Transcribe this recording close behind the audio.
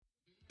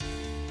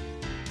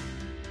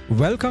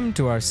Welcome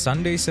to our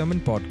Sunday Sermon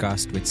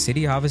Podcast with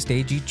City Harvest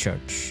AG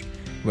Church.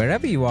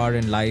 Wherever you are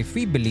in life,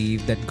 we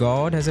believe that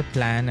God has a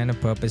plan and a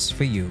purpose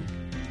for you.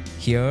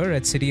 Here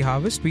at City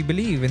Harvest, we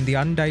believe in the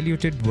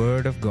undiluted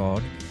Word of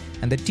God,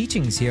 and the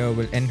teachings here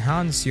will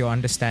enhance your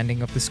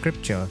understanding of the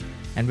Scripture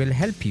and will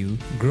help you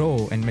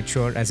grow and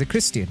mature as a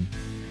Christian.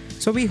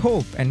 So we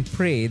hope and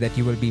pray that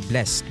you will be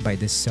blessed by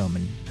this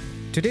sermon.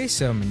 Today's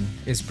sermon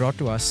is brought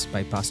to us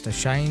by Pastor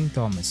Shine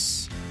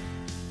Thomas.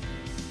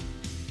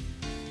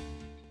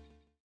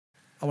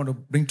 I want to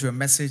bring to a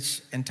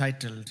message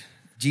entitled,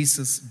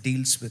 Jesus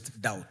Deals with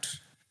Doubt.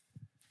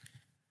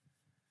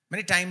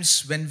 Many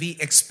times when we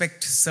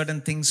expect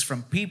certain things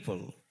from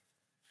people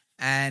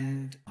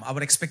and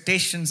our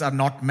expectations are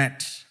not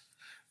met,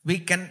 we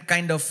can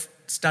kind of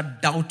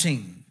start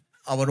doubting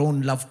our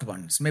own loved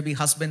ones. Maybe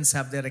husbands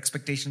have their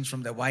expectations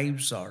from their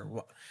wives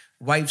or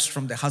wives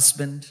from their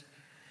husband.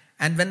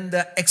 And when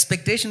the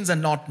expectations are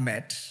not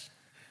met,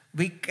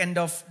 we kind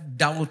of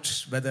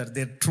doubt whether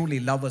they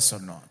truly love us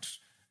or not.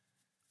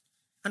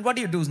 And what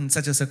do you do in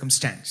such a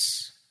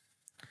circumstance?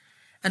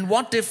 And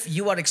what if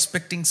you are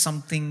expecting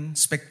something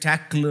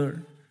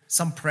spectacular,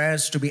 some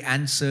prayers to be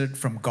answered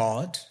from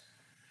God,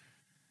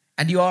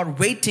 and you are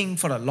waiting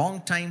for a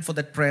long time for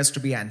that prayers to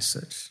be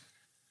answered,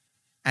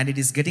 and it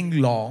is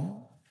getting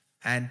long,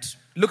 and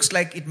looks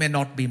like it may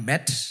not be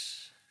met,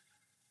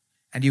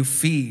 and you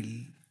feel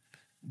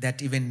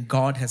that even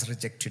God has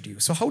rejected you.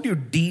 So how do you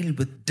deal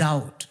with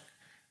doubt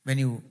when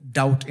you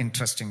doubt in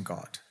trusting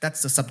God?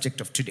 That's the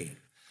subject of today.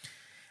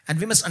 And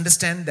we must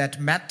understand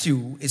that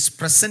Matthew is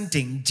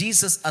presenting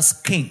Jesus as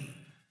king.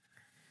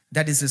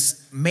 That is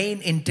his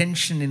main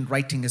intention in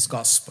writing his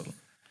gospel.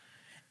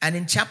 And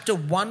in chapter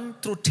 1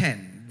 through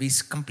 10, we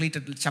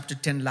completed chapter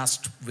 10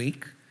 last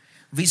week,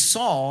 we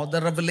saw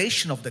the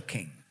revelation of the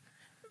king.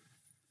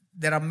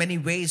 There are many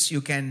ways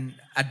you can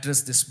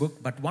address this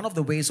book, but one of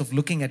the ways of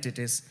looking at it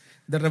is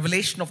the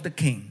revelation of the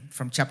king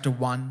from chapter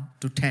 1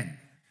 to 10.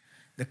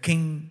 The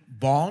king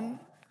born,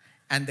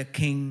 and the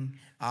king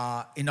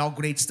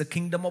inaugurates the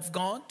kingdom of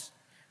God,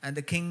 and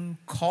the king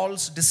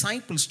calls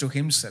disciples to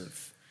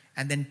himself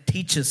and then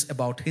teaches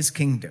about his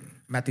kingdom.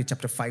 Matthew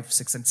chapter 5,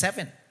 6 and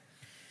 7.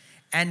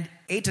 And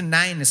 8 and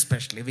 9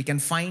 especially, we can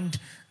find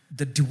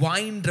the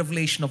divine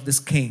revelation of this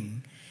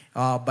king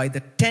by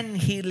the 10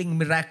 healing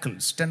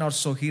miracles, 10 or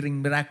so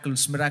healing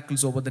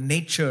miracles over the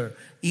nature,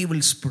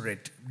 evil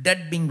spirit,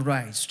 dead being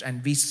raised.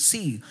 And we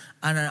see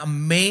an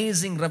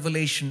amazing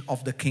revelation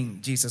of the king,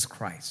 Jesus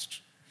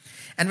Christ.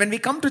 And when we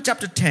come to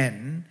chapter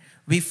 10,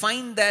 we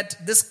find that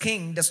this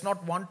king does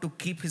not want to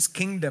keep his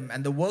kingdom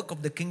and the work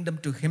of the kingdom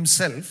to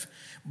himself,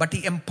 but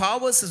he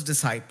empowers his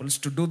disciples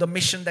to do the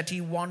mission that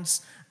he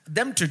wants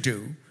them to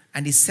do,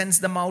 and he sends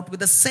them out with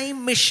the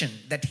same mission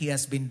that he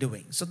has been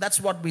doing. So that's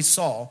what we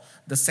saw,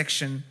 the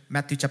section,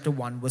 Matthew chapter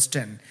 1, verse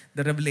 10,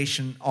 the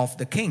revelation of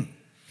the king.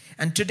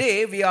 And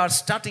today we are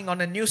starting on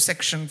a new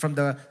section from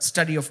the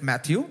study of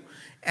Matthew.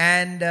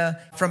 And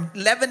from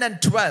 11 and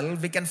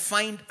 12, we can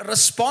find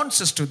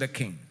responses to the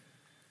king.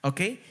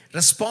 Okay?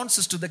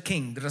 Responses to the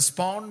king. The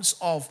response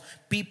of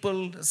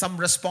people, some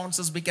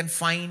responses we can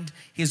find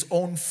his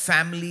own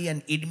family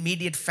and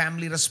immediate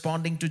family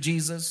responding to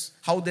Jesus.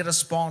 How they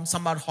respond.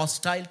 Some are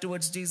hostile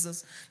towards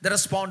Jesus. The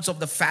response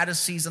of the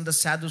Pharisees and the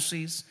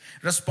Sadducees.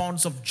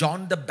 Response of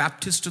John the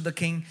Baptist to the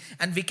king.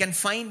 And we can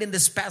find in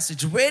this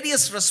passage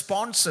various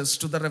responses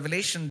to the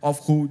revelation of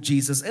who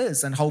Jesus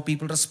is and how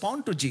people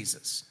respond to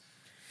Jesus.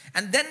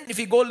 And then if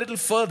you go a little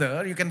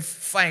further, you can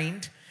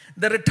find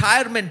the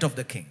retirement of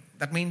the king.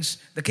 That means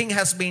the king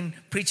has been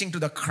preaching to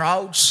the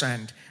crowds,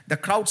 and the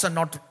crowds are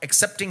not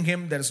accepting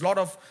him. There is a lot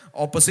of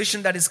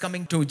opposition that is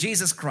coming to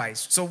Jesus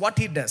Christ. So what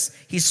he does,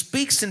 he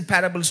speaks in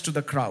parables to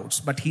the crowds,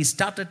 but he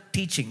started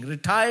teaching,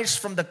 retires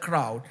from the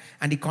crowd,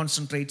 and he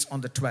concentrates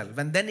on the 12.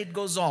 And then it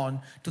goes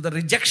on to the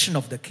rejection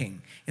of the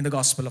king in the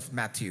Gospel of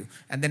Matthew.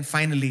 And then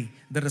finally,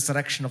 the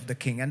resurrection of the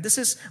king. And this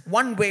is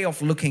one way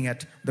of looking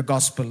at the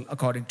Gospel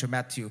according to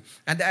Matthew.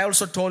 And I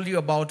also told you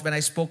about, when I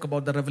spoke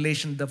about the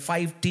revelation, the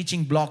 5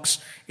 teaching blocks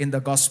in the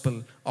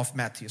Gospel of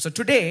Matthew. So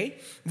today,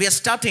 we are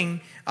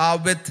starting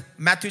with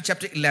Matthew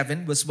chapter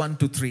 11, verse 1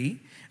 to 3.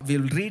 We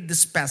will read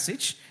this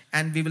passage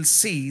and we will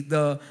see in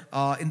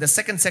the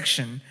second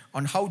section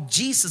on how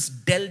Jesus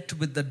dealt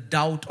with the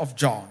doubt of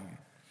John.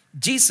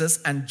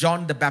 Jesus and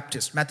John the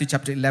Baptist, Matthew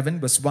chapter 11,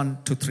 verse 1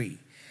 to 3.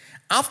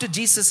 After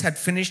Jesus had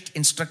finished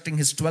instructing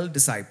his 12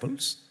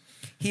 disciples,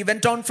 he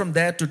went on from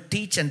there to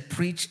teach and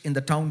preach in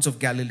the towns of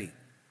Galilee.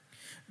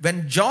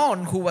 When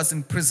John, who was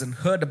in prison,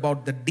 heard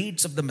about the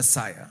deeds of the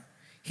Messiah,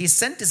 he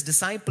sent his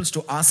disciples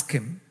to ask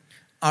him,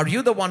 "Are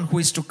you the one who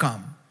is to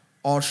come,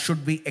 or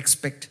should we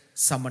expect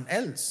someone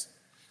else?"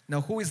 Now,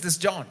 who is this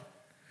John?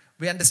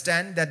 We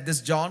understand that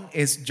this John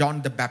is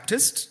John the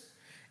Baptist,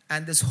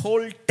 and this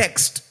whole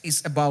text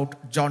is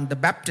about John the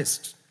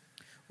Baptist.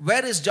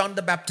 Where is John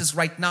the Baptist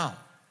right now?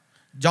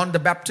 John the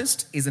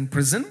Baptist is in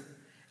prison,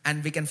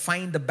 and we can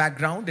find the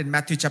background in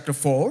Matthew chapter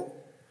 4.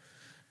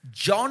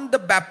 John the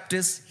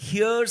Baptist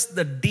hears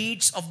the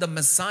deeds of the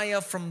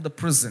Messiah from the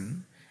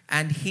prison,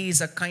 and he is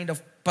a kind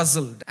of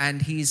puzzled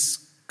and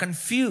he's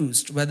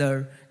confused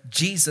whether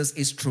Jesus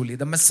is truly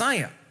the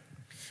Messiah.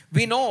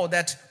 We know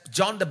that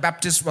John the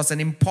Baptist was an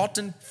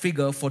important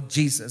figure for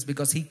Jesus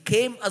because he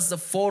came as the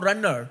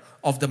forerunner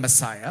of the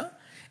Messiah.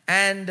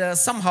 And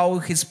somehow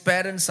his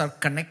parents are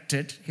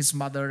connected. His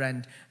mother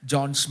and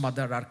John's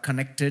mother are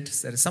connected.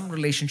 There is some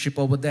relationship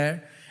over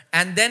there.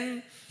 And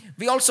then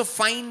we also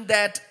find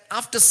that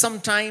after some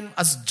time,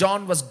 as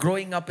John was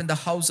growing up in the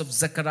house of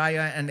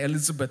Zechariah and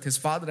Elizabeth, his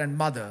father and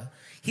mother,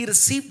 he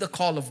received the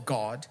call of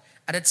God.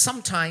 And at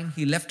some time,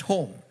 he left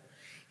home.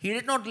 He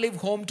did not leave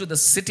home to the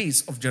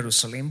cities of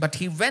Jerusalem, but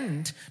he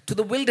went to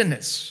the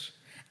wilderness.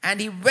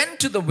 And he went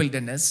to the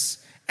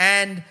wilderness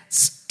and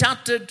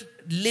started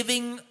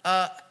living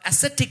an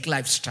ascetic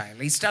lifestyle.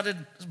 He started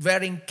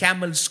wearing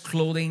camel's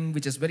clothing,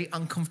 which is very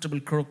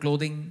uncomfortable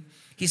clothing.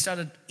 He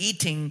started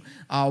eating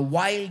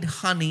wild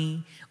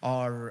honey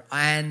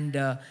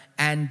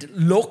and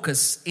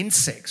locust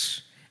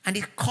insects. And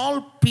he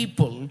called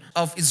people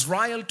of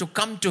Israel to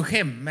come to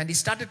him, and he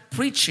started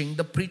preaching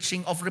the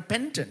preaching of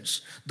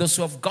repentance. Those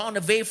who have gone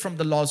away from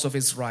the laws of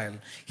Israel,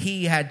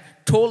 he had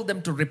told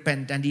them to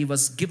repent, and he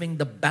was giving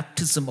the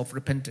baptism of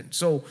repentance.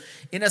 So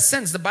in a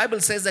sense, the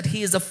Bible says that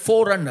he is a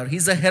forerunner.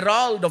 He's a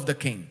herald of the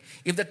king.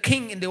 If the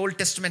king in the Old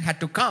Testament had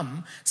to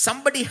come,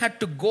 somebody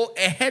had to go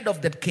ahead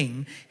of that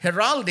king,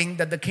 heralding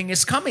that the king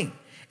is coming.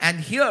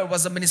 And here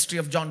was the ministry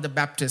of John the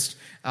Baptist,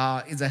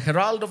 is a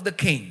herald of the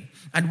king.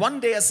 And one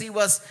day as he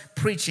was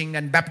preaching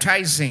and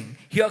baptizing,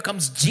 here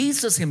comes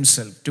Jesus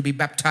himself to be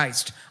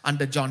baptized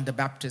under John the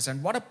Baptist.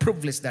 And what a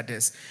privilege that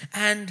is.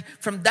 And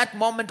from that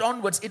moment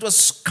onwards, it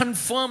was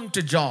confirmed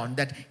to John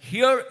that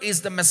here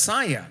is the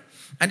Messiah.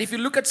 And if you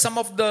look at some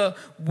of the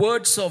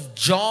words of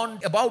John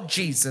about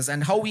Jesus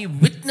and how he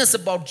witnessed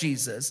about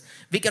Jesus,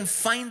 we can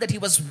find that he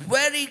was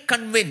very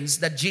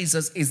convinced that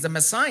Jesus is the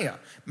Messiah.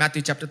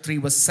 Matthew chapter 3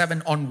 verse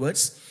 7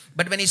 onwards.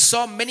 But when he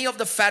saw many of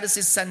the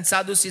Pharisees and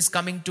Sadducees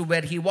coming to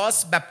where he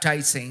was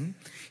baptizing,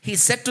 he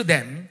said to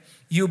them,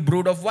 "You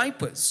brood of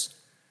vipers,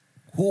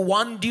 who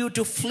warned you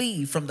to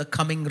flee from the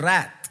coming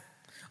wrath?"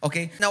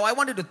 Okay, now I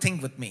want you to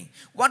think with me.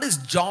 What is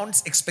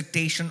John's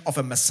expectation of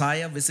a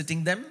Messiah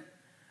visiting them?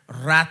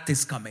 Wrath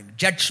is coming.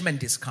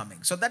 Judgment is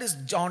coming. So that is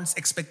John's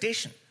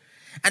expectation.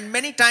 And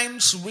many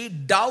times we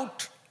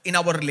doubt in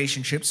our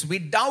relationships. We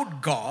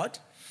doubt God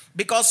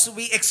because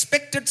we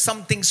expected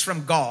some things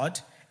from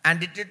God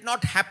and it did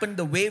not happen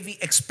the way we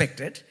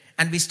expected,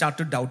 and we start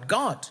to doubt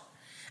God.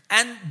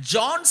 And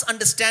John's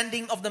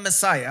understanding of the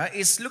Messiah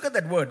is, look at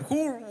that word,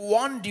 who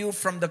warned you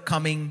from the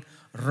coming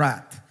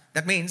wrath.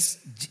 That means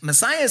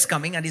Messiah is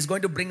coming and he's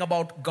going to bring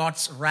about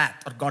God's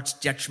wrath or God's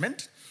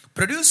judgment.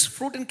 Produce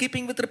fruit in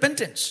keeping with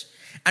repentance.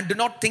 And do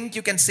not think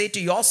you can say to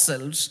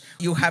yourselves,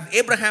 you have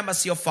Abraham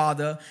as your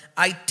father.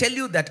 I tell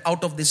you that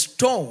out of these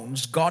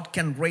stones, God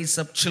can raise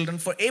up children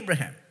for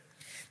Abraham.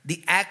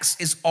 The axe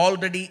is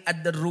already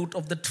at the root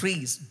of the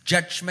trees.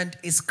 Judgment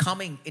is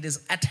coming. It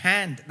is at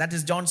hand. That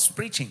is John's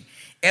preaching.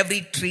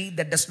 Every tree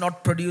that does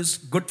not produce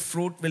good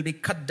fruit will be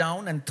cut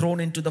down and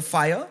thrown into the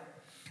fire.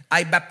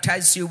 I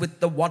baptize you with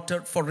the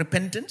water for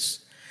repentance.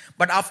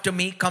 But after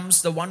me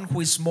comes the one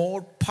who is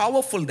more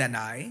powerful than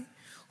I,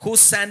 whose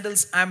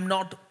sandals I am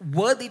not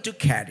worthy to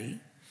carry.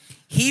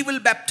 He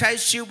will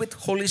baptize you with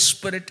Holy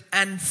Spirit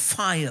and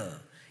fire.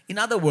 In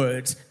other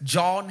words,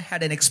 John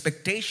had an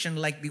expectation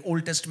like the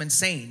Old Testament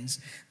saints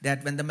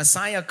that when the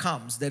Messiah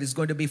comes, there is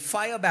going to be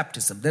fire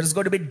baptism. There is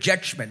going to be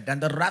judgment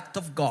and the wrath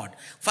of God.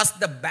 First,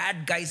 the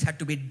bad guys had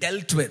to be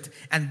dealt with,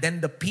 and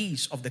then the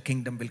peace of the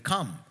kingdom will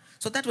come.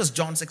 So that was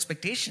John's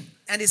expectation.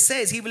 And he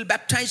says he will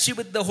baptize you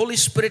with the Holy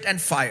Spirit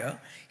and fire.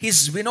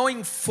 His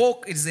winnowing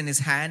fork is in his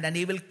hand, and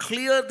he will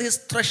clear his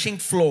threshing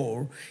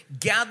floor,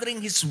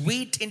 gathering his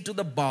wheat into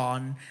the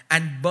barn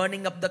and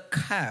burning up the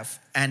calf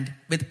and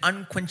with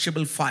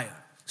unquenchable fire.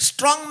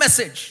 Strong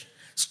message,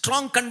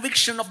 strong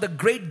conviction of the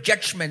great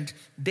judgment,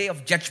 day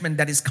of judgment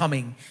that is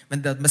coming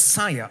when the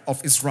Messiah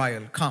of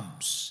Israel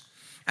comes.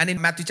 And in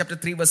Matthew chapter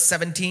 3 verse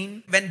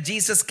 17, when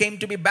Jesus came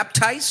to be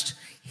baptized,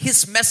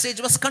 his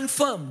message was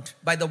confirmed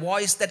by the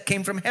voice that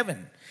came from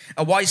heaven.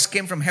 A voice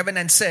came from heaven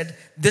and said,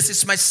 "This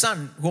is my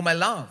son whom I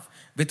love,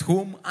 with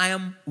whom I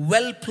am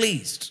well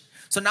pleased."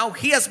 So now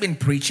he has been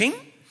preaching,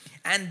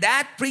 and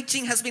that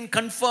preaching has been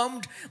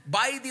confirmed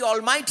by the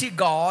Almighty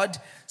God,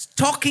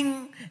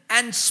 talking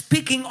and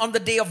speaking on the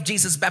day of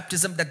Jesus'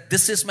 baptism that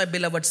this is my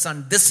beloved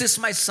son, this is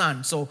my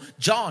son. So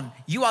John,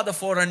 you are the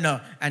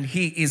forerunner and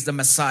he is the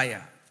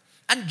Messiah.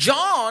 And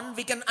John,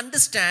 we can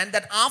understand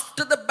that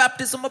after the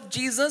baptism of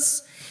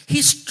Jesus,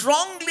 he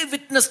strongly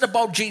witnessed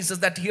about Jesus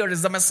that here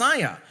is the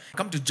Messiah.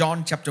 Come to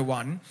John chapter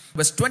 1,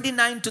 verse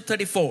 29 to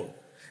 34.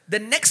 The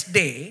next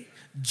day,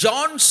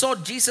 John saw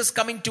Jesus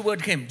coming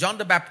toward him, John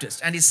the Baptist,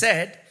 and he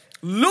said,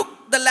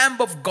 "Look, the Lamb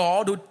of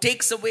God who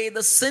takes away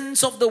the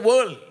sins of the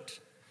world.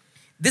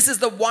 This is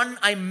the one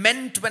I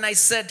meant when I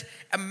said,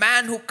 a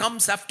man who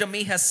comes after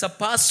me has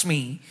surpassed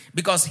me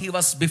because he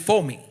was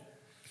before me.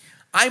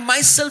 I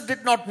myself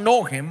did not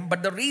know him,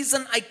 but the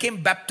reason I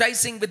came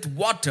baptizing with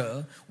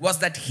water was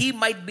that he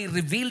might be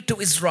revealed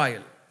to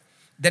Israel.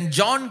 Then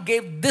John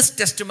gave this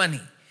testimony.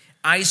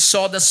 I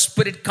saw the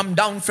Spirit come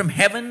down from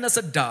heaven as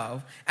a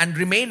dove and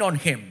remain on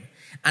him.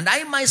 And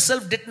I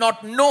myself did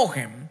not know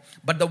him,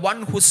 but the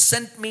one who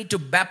sent me to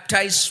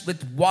baptize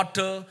with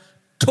water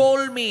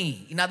told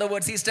me. In other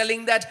words, he's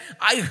telling that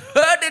I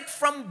heard it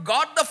from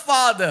God the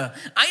Father.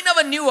 I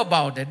never knew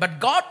about it, but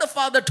God the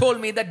Father told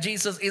me that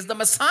Jesus is the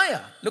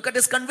Messiah. Look at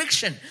his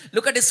conviction.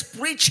 Look at his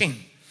preaching.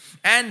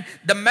 And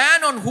the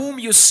man on whom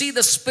you see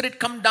the Spirit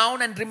come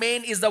down and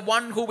remain is the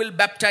one who will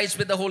baptize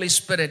with the Holy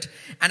Spirit.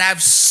 And I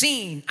have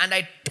seen and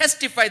I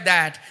testify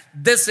that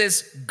this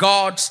is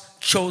God's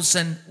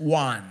chosen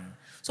one.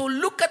 So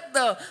look at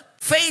the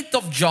faith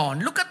of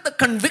John. Look at the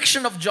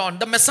conviction of John.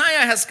 The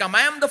Messiah has come.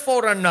 I am the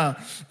forerunner,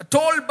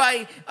 told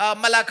by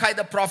Malachi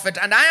the prophet,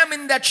 and I am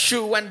in that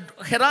shoe and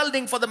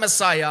heralding for the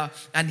Messiah,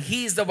 and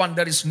he is the one.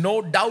 There is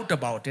no doubt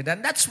about it.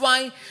 And that's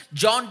why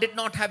John did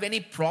not have any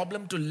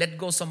problem to let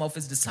go some of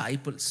his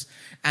disciples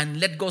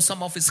and let go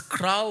some of his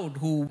crowd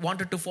who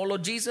wanted to follow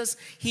Jesus.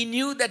 He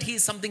knew that he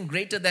is something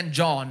greater than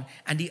John,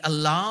 and he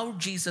allowed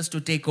Jesus to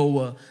take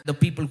over the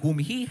people whom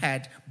he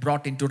had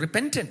brought into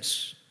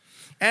repentance.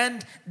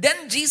 And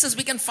then Jesus,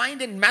 we can find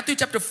in Matthew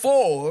chapter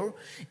 4,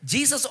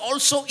 Jesus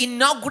also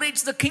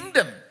inaugurates the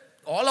kingdom.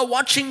 All are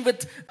watching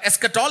with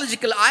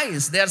eschatological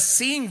eyes. They are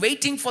seeing,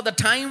 waiting for the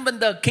time when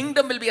the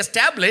kingdom will be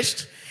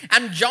established.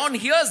 And John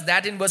hears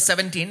that in verse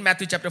 17,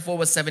 Matthew chapter 4,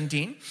 verse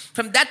 17.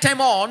 From that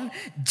time on,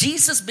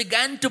 Jesus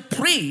began to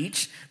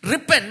preach,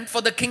 repent,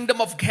 for the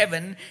kingdom of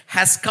heaven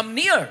has come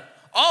near.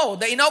 Oh,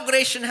 the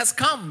inauguration has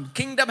come.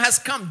 Kingdom has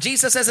come.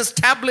 Jesus has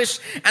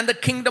established and the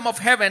kingdom of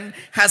heaven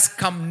has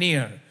come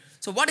near.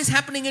 So what is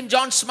happening in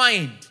John's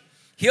mind?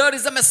 Here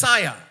is the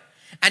Messiah,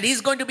 and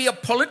he's going to be a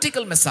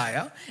political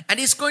Messiah, and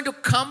he's going to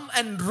come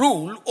and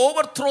rule,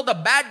 overthrow the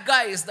bad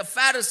guys, the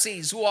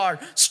Pharisees who are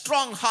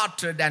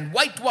strong-hearted and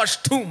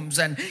whitewashed tombs,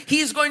 and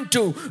he's going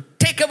to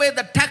take away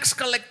the tax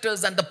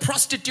collectors, and the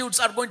prostitutes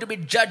are going to be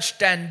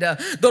judged, and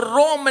the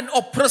Roman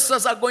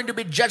oppressors are going to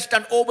be judged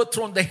and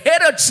overthrown. The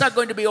Herods are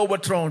going to be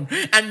overthrown,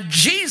 and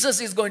Jesus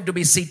is going to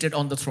be seated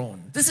on the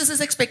throne. This is his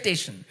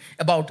expectation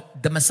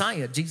about the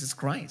Messiah, Jesus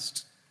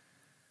Christ.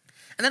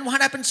 And then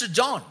what happens to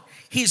John?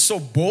 He's so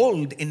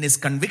bold in his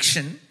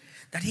conviction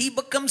that he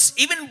becomes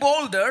even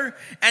bolder.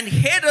 And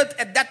Herod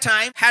at that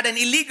time had an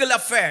illegal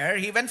affair.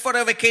 He went for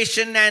a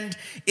vacation, and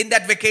in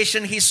that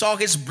vacation he saw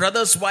his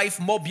brother's wife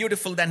more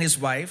beautiful than his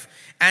wife,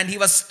 and he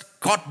was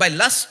caught by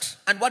lust.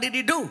 And what did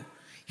he do?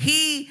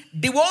 He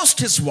divorced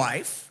his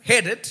wife,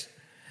 Herod,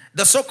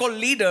 the so-called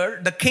leader,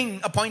 the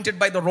king appointed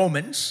by the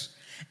Romans,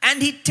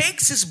 and he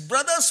takes his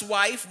brother's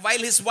wife while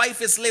his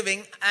wife is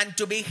living and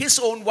to be his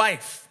own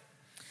wife.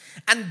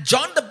 And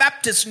John the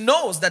Baptist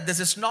knows that this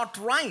is not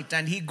right.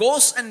 And he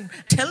goes and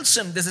tells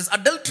him, this is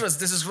adulterous.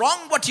 This is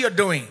wrong what you're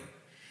doing.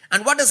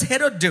 And what does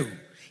Herod do?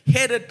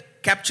 Herod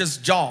captures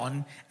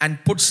John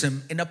and puts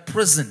him in a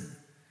prison.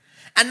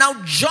 And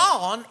now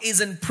John is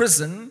in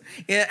prison.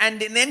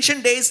 And in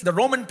ancient days, the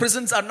Roman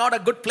prisons are not a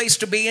good place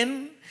to be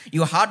in.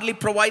 You hardly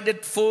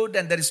provided food,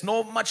 and there is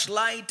no much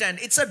light, and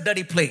it's a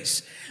dirty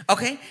place.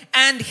 Okay?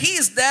 And he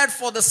is there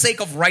for the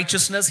sake of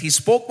righteousness. He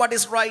spoke what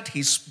is right.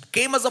 He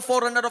came as a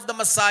forerunner of the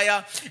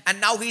Messiah,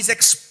 and now he's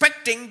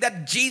expecting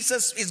that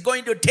Jesus is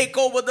going to take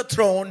over the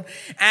throne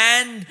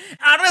and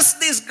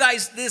arrest these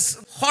guys,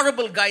 these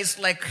horrible guys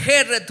like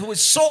Herod, who is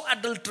so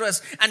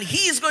adulterous, and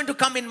he is going to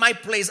come in my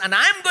place, and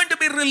I'm going to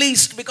be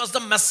released because the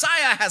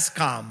Messiah has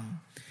come.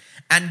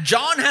 And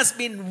John has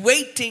been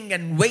waiting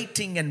and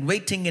waiting and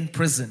waiting in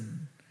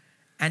prison.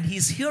 And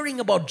he's hearing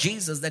about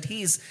Jesus, that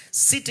he is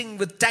sitting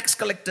with tax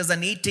collectors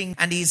and eating,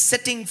 and he's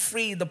setting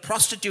free the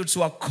prostitutes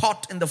who are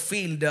caught in the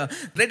field,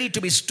 ready to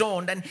be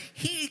stoned. And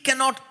he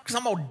cannot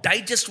somehow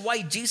digest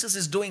why Jesus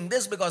is doing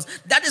this, because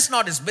that is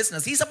not his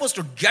business. He's supposed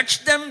to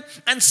judge them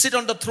and sit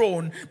on the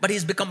throne, but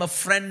he's become a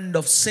friend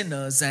of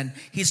sinners, and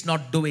he's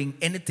not doing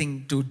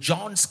anything to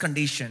John's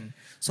condition.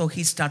 So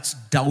he starts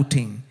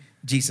doubting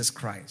Jesus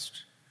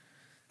Christ.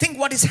 Think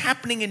what is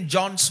happening in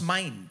John's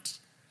mind.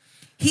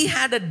 He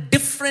had a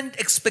different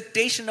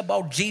expectation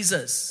about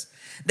Jesus.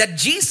 That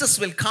Jesus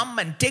will come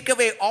and take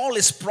away all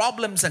his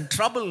problems and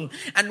trouble.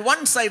 And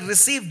once I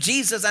receive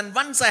Jesus and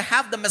once I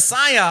have the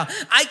Messiah,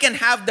 I can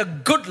have the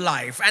good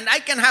life. And I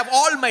can have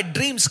all my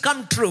dreams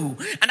come true.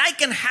 And I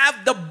can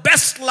have the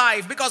best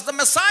life because the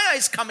Messiah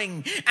is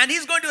coming. And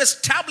he's going to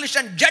establish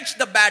and judge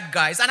the bad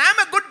guys. And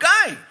I'm a good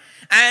guy.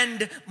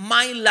 And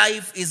my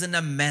life is in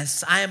a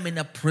mess. I am in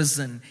a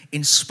prison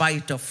in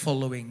spite of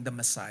following the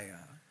Messiah.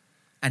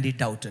 And he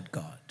doubted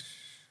God.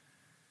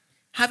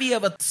 Have you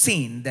ever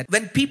seen that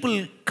when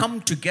people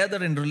come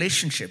together in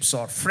relationships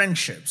or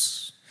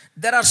friendships,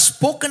 there are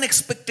spoken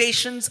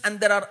expectations and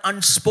there are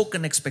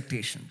unspoken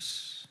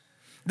expectations?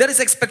 There is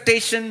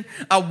expectation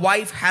a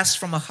wife has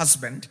from a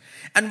husband,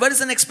 and there is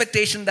an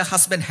expectation the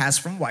husband has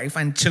from wife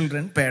and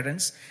children,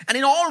 parents, and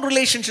in all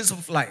relationships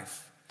of life.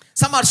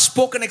 Some are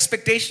spoken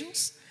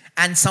expectations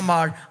and some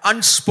are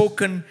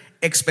unspoken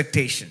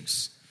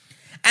expectations.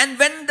 And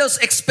when those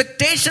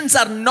expectations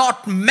are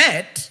not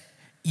met,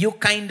 you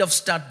kind of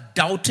start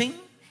doubting.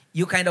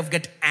 you kind of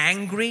get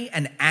angry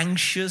and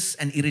anxious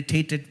and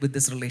irritated with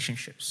these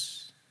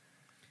relationships.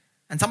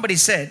 And somebody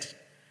said,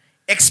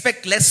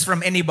 expect less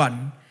from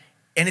anyone.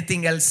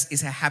 Anything else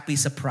is a happy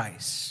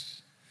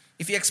surprise.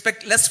 If you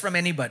expect less from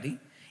anybody,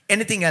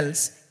 anything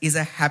else is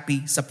a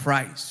happy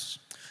surprise.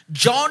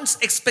 John's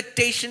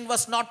expectation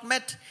was not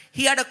met.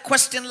 He had a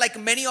question like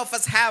many of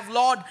us have.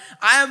 Lord,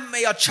 I am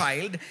your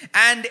child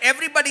and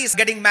everybody is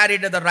getting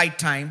married at the right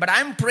time. But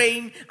I'm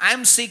praying,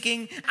 I'm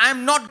seeking,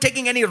 I'm not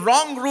taking any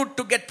wrong route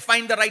to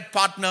find the right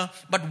partner.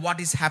 But what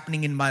is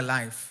happening in my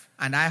life?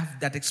 And I have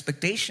that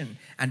expectation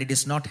and it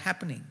is not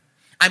happening.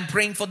 I'm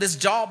praying for this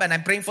job and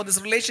I'm praying for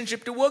this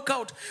relationship to work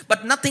out.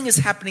 But nothing is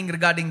happening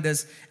regarding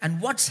this. And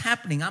what's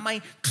happening? Am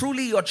I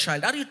truly your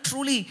child? Are you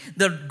truly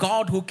the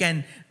God who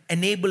can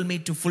enable me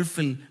to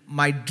fulfill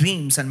my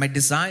dreams and my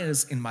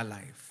desires in my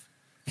life?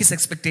 His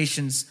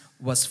expectations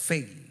was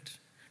failed.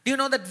 Do you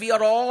know that we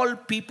are all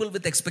people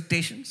with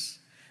expectations?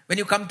 When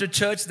you come to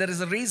church, there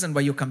is a reason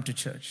why you come to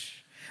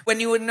church. When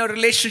you're in a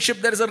relationship,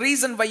 there is a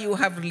reason why you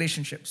have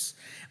relationships.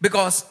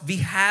 Because we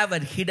have a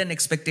hidden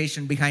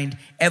expectation behind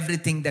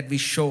everything that we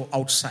show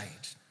outside.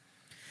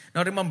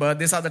 Now remember,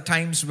 these are the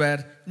times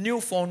where new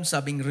phones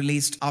are being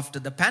released after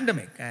the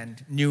pandemic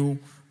and new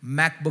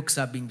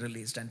MacBooks are being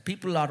released and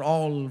people are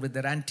all with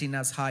their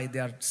antennas high. They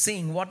are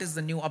seeing what is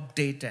the new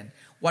update and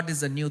what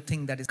is the new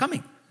thing that is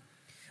coming.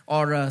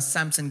 Or a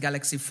Samsung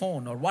Galaxy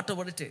phone or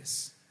whatever it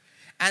is.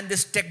 And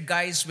these tech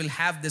guys will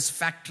have this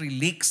factory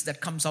leaks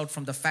that comes out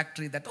from the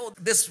factory that, oh,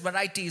 this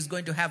variety is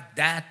going to have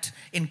that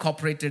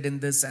incorporated in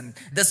this and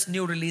this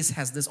new release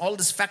has this. All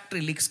these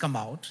factory leaks come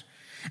out.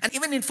 And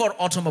even for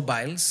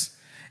automobiles,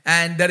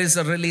 and there is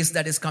a release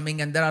that is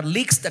coming and there are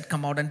leaks that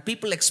come out and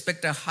people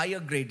expect a higher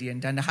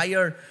gradient and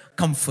higher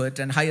comfort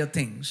and higher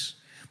things.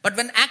 But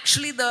when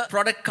actually the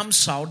product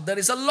comes out, there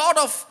is a lot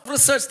of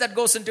research that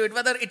goes into it,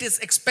 whether it is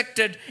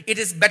expected, it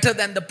is better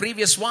than the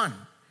previous one.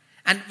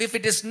 And if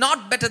it is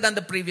not better than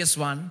the previous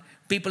one,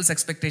 people's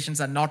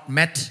expectations are not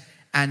met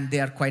and they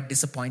are quite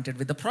disappointed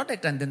with the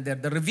product. And then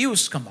the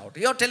reviews come out.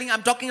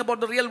 I'm talking about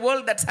the real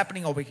world that's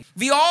happening over here.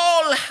 We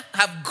all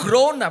have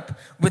grown up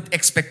with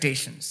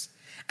expectations.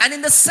 And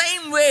in the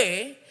same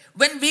way,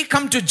 when we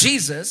come to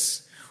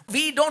Jesus,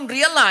 we don't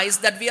realize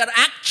that we are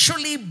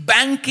actually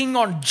banking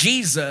on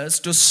Jesus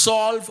to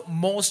solve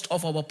most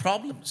of our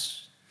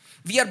problems.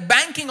 We are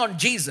banking on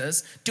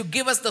Jesus to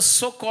give us the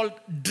so-called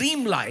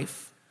dream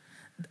life,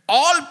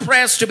 all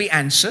prayers to be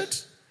answered,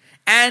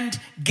 and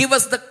give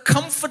us the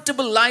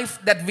comfortable life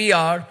that we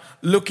are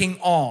looking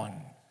on.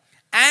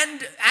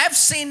 And I've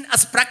seen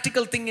as a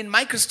practical thing in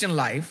my Christian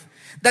life,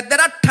 that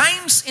there are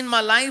times in my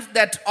life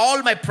that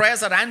all my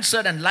prayers are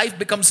answered and life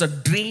becomes a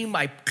dream.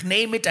 I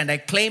name it and I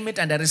claim it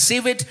and I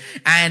receive it.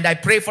 And I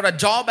pray for a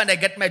job and I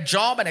get my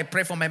job. And I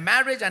pray for my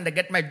marriage and I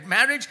get my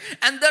marriage.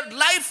 And that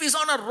life is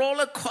on a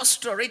roller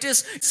coaster. It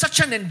is such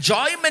an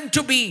enjoyment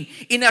to be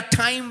in a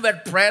time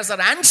where prayers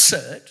are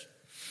answered.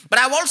 But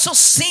I've also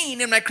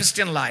seen in my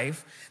Christian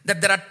life that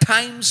there are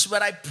times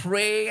where I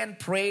pray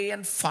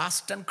and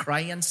fast and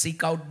cry and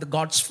seek out the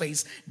God's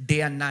face day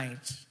and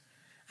night.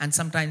 And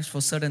sometimes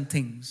for certain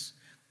things,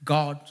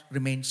 God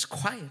remains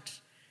quiet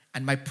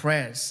and my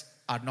prayers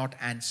are not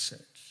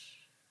answered.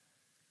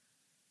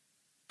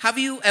 Have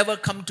you ever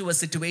come to a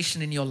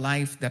situation in your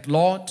life that,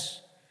 Lord,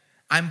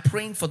 I'm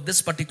praying for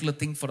this particular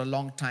thing for a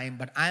long time,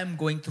 but I am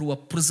going through a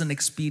prison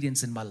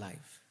experience in my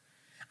life.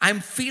 I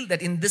feel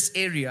that in this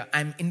area,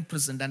 I'm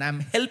imprisoned and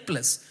I'm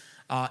helpless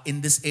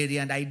in this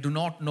area and I do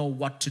not know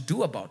what to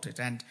do about it.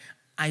 And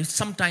I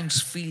sometimes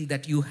feel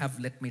that you have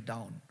let me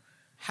down.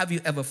 Have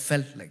you ever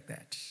felt like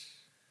that?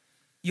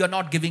 You're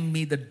not giving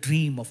me the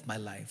dream of my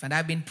life and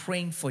I've been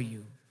praying for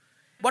you.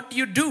 What do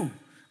you do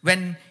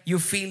when you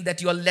feel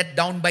that you are let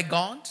down by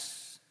God?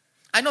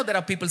 I know there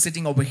are people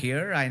sitting over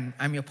here.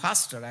 I'm your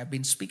pastor. I've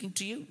been speaking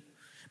to you.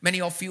 Many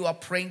of you are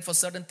praying for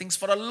certain things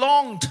for a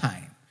long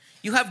time.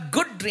 You have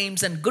good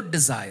dreams and good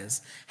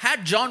desires.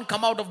 Had John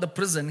come out of the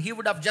prison, he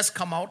would have just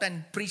come out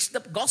and preached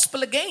the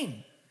gospel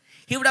again.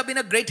 He would have been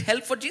a great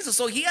help for Jesus.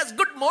 So he has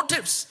good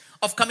motives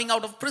of coming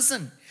out of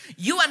prison.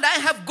 You and I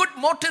have good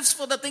motives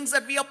for the things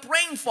that we are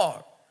praying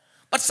for.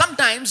 But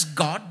sometimes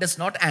God does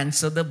not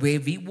answer the way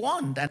we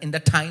want and in the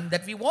time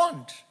that we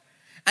want.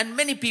 And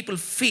many people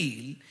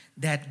feel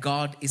that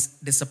God is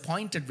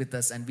disappointed with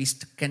us and we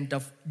kind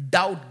of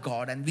doubt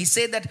God. And we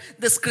say that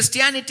this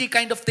Christianity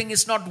kind of thing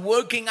is not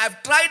working.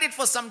 I've tried it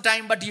for some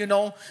time, but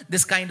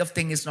this kind of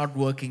thing is not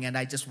working. And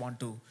I just want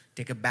to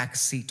take a back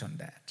seat on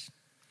that.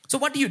 So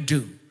what do you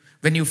do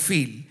when you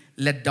feel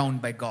let down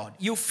by God?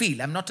 You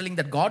feel, I'm not telling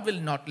that God will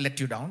not let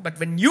you down, but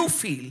when you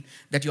feel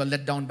that you are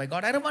let down by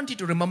God, I want you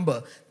to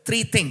remember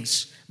 3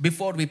 things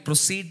before we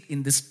proceed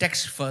in this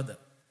text further.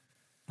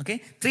 Okay?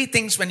 3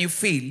 things when you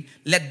feel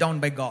let down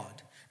by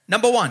God.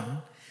 Number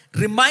 1,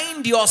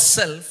 remind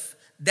yourself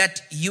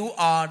that you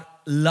are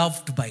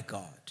loved by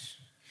God.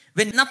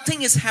 When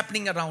nothing is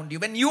happening around you,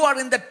 when you are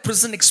in that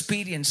prison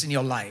experience in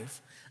your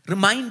life,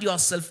 remind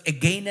yourself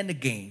again and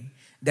again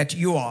that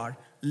you are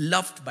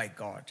loved by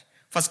God.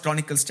 1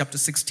 Chronicles chapter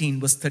 16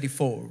 verse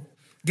 34.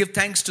 Give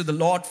thanks to the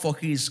Lord, for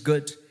he is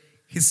good.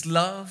 His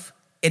love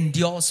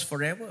endures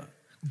forever.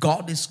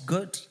 God is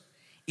good.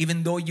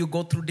 Even though you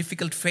go through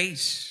difficult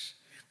phase,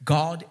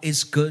 God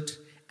is good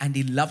and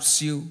he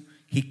loves you.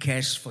 He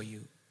cares for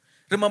you.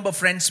 Remember,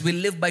 friends, we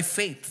live by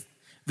faith.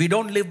 We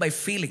don't live by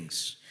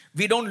feelings.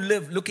 We don't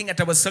live looking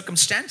at our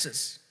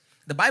circumstances.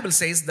 The Bible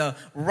says the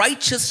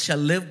righteous shall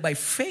live by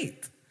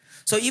faith.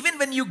 So even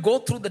when you go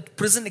through the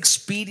prison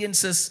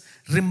experiences,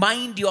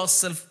 remind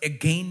yourself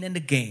again and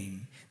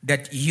again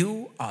that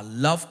you are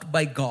loved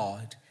by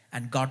God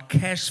and God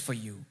cares for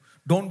you.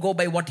 Don't go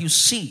by what you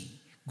see.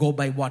 Go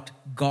by what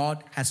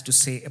God has to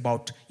say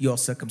about your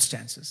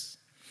circumstances.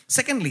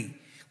 Secondly,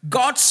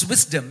 God's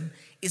wisdom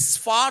is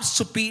far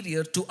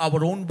superior to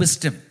our own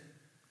wisdom.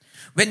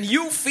 When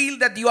you feel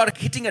that you are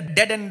hitting a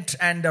dead end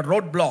and a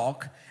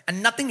roadblock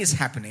and nothing is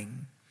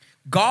happening,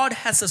 God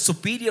has a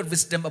superior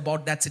wisdom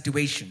about that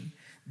situation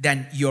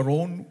than your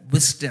own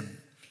wisdom.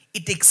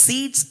 It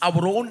exceeds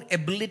our own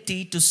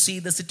ability to see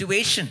the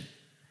situation.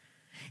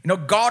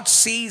 God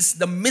sees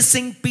the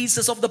missing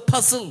pieces of the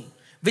puzzle,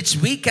 which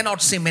we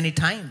cannot see many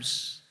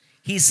times.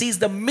 He sees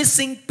the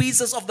missing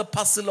pieces of the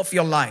puzzle of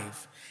your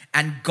life.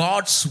 And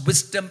God's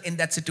wisdom in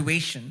that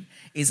situation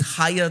is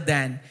higher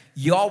than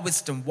your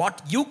wisdom,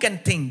 what you can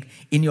think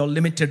in your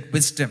limited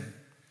wisdom.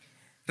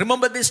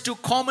 Remember these two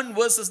common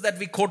verses that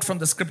we quote from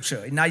the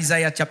scripture in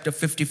Isaiah chapter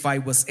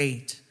 55 verse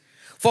 8.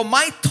 For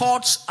my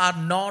thoughts are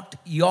not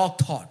your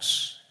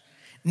thoughts,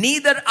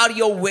 neither are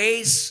your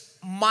ways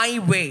my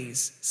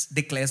ways,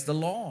 declares the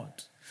Lord.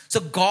 So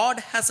God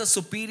has a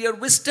superior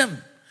wisdom.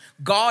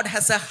 God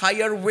has a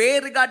higher way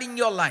regarding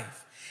your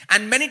life.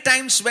 And many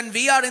times when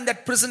we are in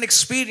that prison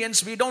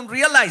experience, we don't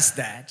realize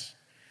that.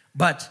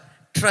 But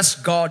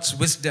trust God's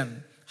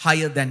wisdom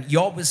higher than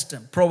your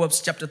wisdom.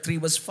 Proverbs chapter 3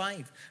 verse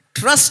 5.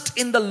 Trust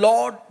in the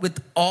Lord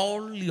with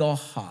all your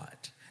heart.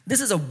 This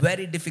is a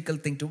very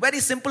difficult thing very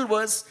simple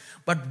verse,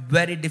 but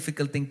very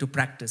difficult thing to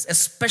practice.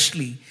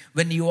 Especially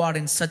when you are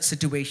in such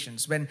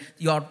situations, when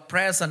your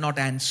prayers are not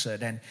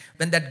answered and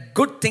when that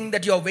good thing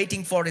that you are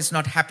waiting for is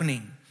not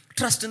happening.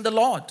 Trust in the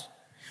Lord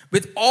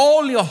with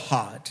all your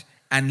heart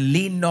and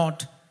lean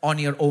not on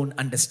your own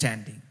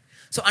understanding.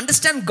 So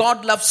understand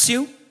God loves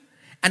you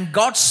and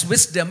God's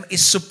wisdom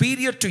is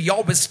superior to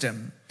your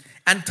wisdom.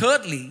 And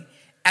thirdly,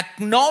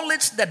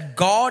 acknowledge that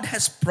God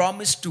has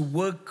promised to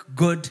work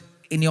good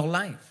in your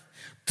life.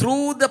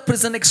 Through the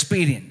prison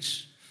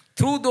experience,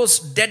 through those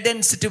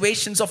dead-end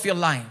situations of your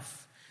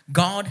life,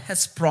 God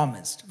has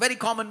promised. Very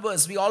common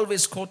verse, we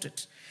always quote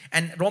it.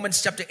 And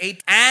Romans chapter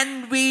 8,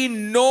 and we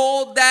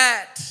know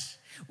that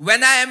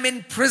when I am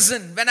in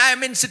prison, when I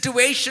am in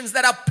situations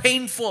that are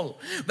painful,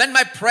 when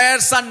my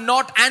prayers are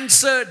not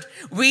answered,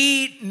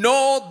 we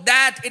know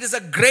that it is a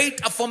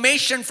great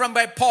affirmation from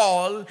by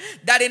Paul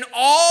that in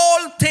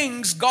all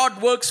things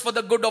God works for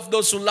the good of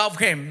those who love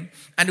him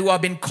and who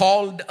have been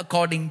called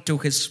according to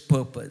his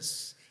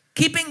purpose.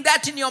 Keeping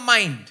that in your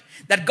mind,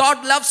 that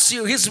God loves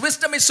you, his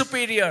wisdom is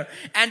superior,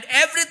 and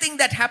everything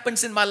that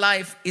happens in my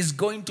life is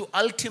going to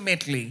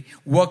ultimately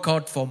work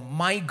out for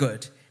my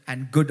good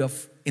and good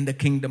in the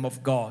kingdom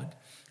of God.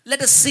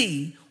 Let us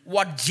see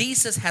what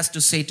Jesus has to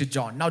say to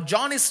John. Now,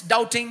 John is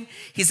doubting,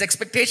 his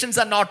expectations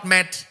are not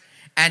met,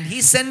 and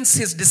he sends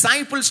his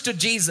disciples to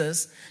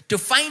Jesus to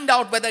find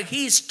out whether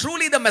he is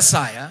truly the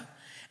Messiah.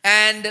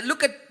 And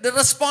look at the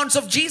response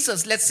of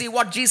Jesus. Let's see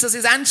what Jesus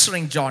is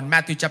answering John.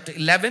 Matthew chapter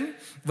 11,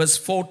 verse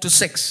 4 to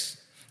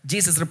 6.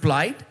 Jesus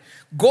replied,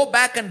 go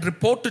back and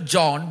report to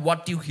John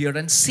what you hear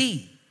and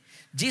see.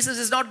 Jesus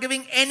is not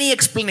giving any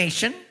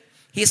explanation.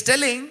 He is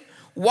telling,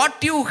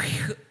 what you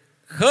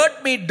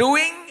heard me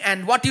doing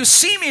and what you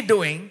see me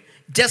doing,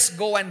 just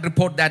go and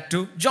report that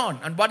to John.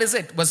 And what is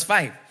it? Verse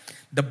 5.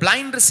 The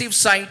blind receive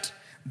sight,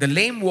 the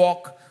lame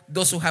walk,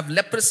 those who have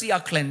leprosy are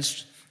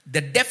cleansed,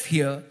 the deaf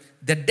hear,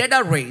 the dead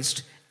are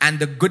raised, and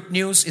the good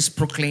news is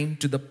proclaimed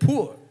to the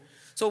poor.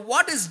 So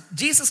what is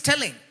Jesus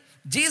telling?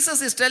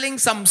 Jesus is telling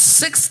some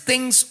 6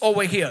 things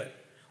over here.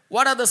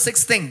 What are the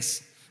 6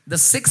 things? The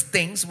 6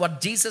 things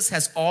what Jesus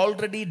has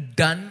already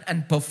done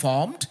and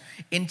performed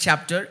in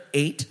chapter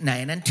 8,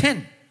 9 and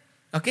 10.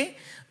 Okay?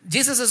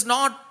 Jesus is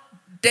not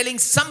telling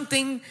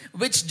something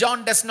which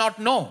John does not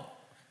know.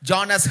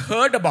 John has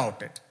heard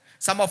about it.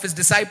 Some of his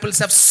disciples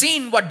have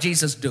seen what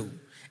Jesus do.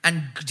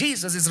 And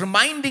Jesus is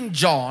reminding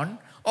John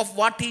of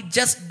what he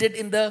just did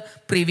in the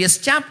previous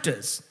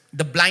chapters.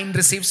 The blind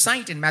receive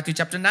sight in Matthew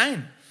chapter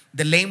 9.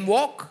 The lame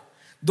walk.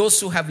 Those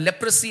who have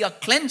leprosy are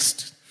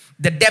cleansed.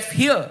 The deaf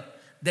hear.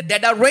 The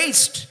dead are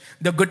raised.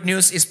 The good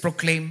news is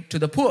proclaimed to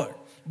the poor.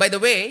 By the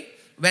way,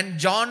 when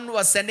John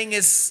was sending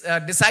his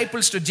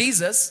disciples to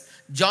Jesus,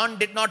 John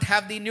did not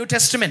have the New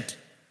Testament.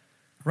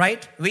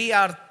 Right? We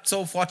are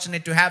so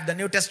fortunate to have the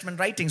New Testament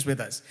writings with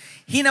us.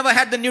 He never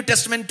had the New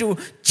Testament to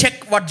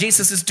check what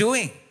Jesus is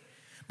doing.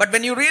 But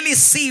when you really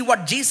see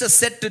what Jesus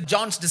said to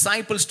John's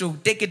disciples to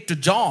take it to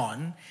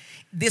John,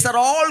 these are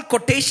all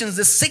quotations.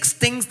 The 6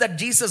 things that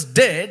Jesus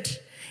did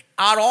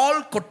are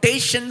all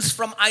quotations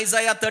from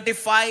Isaiah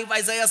 35,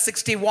 Isaiah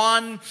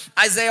 61,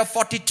 Isaiah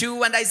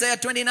 42, and Isaiah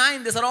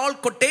 29. These are all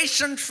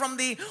quotations from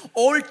the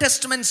Old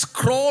Testament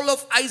scroll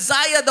of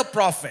Isaiah the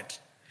prophet.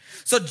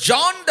 So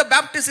John the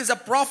Baptist is a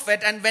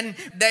prophet, and when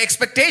the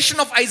expectation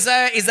of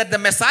Isaiah is that the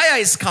Messiah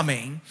is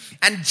coming,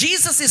 and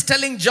Jesus is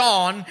telling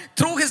John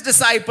through his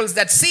disciples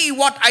that see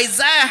what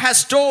Isaiah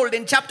has told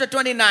in chapter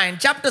 29,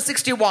 chapter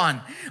 61.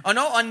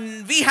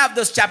 And we have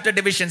those chapter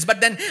divisions, but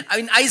then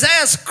in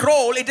Isaiah's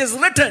scroll it is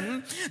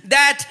written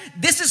that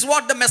this is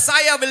what the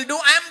Messiah will do.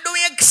 I am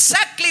doing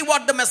exactly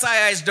what the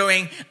Messiah is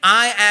doing.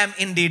 I am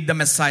indeed the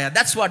Messiah.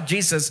 That's what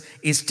Jesus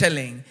is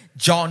telling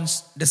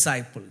John's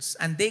disciples,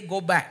 and they go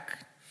back.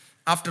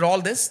 After all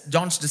this,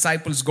 John's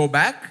disciples go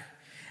back,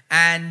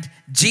 and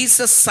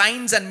Jesus'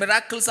 signs and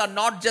miracles are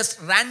not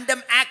just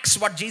random acts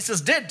what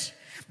Jesus did,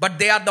 but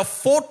they are the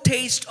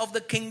foretaste of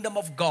the kingdom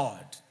of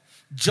God.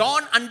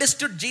 John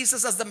understood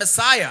Jesus as the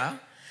Messiah,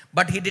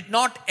 but he did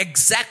not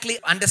exactly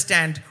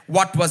understand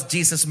what was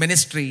Jesus'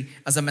 ministry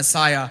as a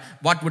Messiah.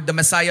 What would the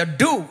Messiah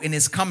do in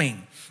his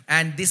coming?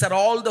 And these are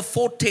all the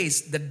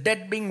foretastes: the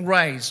dead being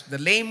raised, the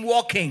lame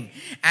walking,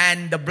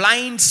 and the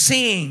blind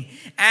seeing,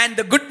 and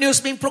the good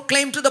news being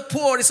proclaimed to the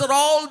poor. These are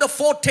all the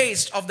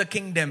foretastes of the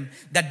kingdom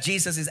that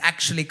Jesus is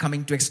actually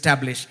coming to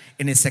establish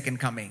in his second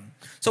coming.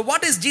 So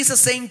what is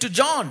Jesus saying to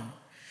John?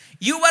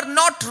 You are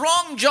not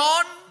wrong,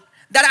 John,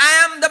 that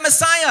I am the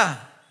Messiah.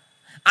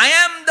 I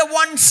am the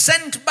one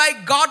sent by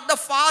God the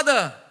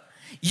Father.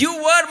 You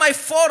were my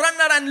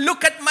forerunner, and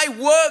look at my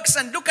works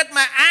and look at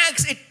my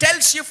acts. It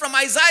tells you from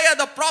Isaiah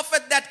the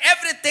prophet that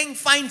everything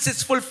finds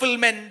its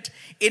fulfillment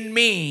in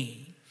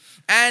me.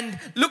 And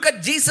look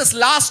at Jesus'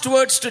 last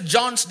words to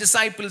John's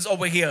disciples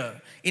over here.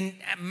 In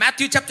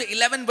Matthew chapter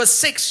 11 verse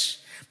 6.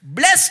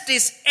 Blessed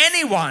is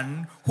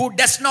anyone who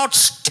does not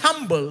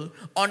stumble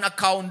on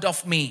account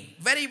of me.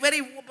 Very,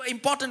 very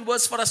important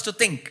verse for us to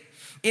think.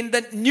 In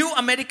the New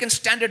American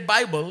Standard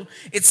Bible,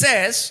 it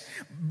says,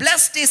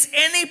 blessed is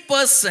any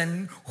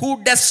person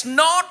who does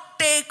not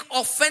take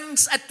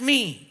offense at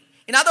me.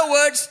 In other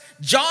words,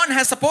 John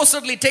has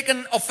supposedly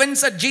taken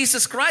offense at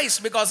Jesus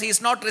Christ because he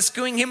is not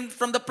rescuing him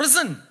from the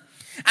prison.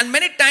 And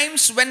many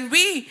times when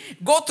we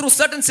go through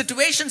certain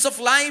situations of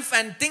life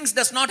and things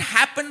does not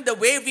happen the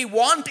way we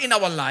want in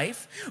our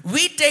life,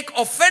 we take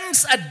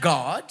offense at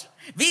God.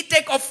 We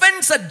take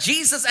offense at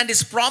Jesus and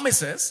his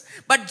promises.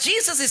 But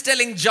Jesus is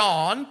telling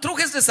John through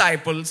his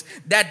disciples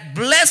that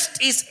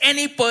blessed is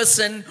any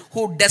person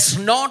who does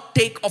not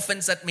take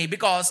offense at me.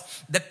 Because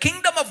the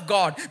kingdom of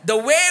God, the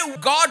way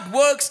God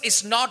works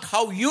is not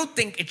how you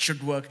think it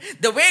should work.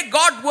 The way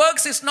God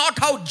works is not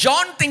how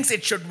John thinks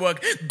it should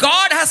work.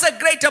 God has a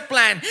greater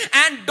plan.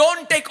 And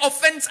don't take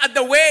offense at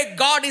the way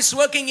God is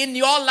working in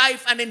your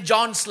life and in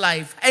John's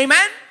life.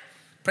 Amen?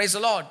 Praise the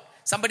Lord.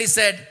 Somebody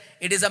said,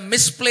 it is a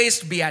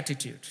misplaced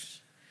beatitude.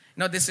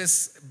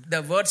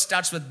 The word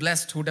starts with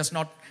blessed who does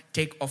not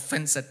take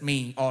offense at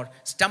me or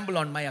stumble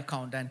on my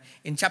account. And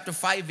in chapter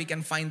 5, we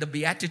can find the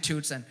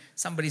beatitudes. And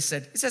somebody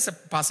said, it's just a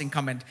passing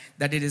comment,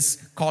 that it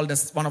is called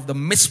as one of the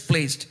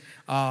misplaced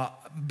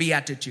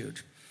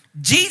beatitude.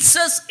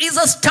 Jesus is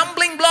a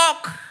stumbling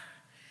block.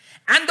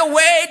 And the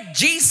way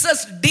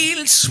Jesus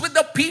deals with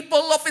the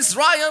people of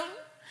Israel,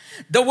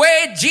 the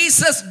way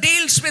Jesus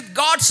deals with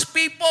God's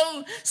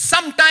people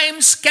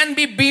sometimes can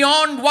be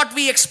beyond what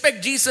we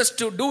expect Jesus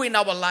to do in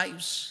our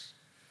lives.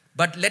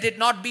 But let it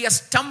not be a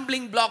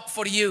stumbling block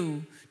for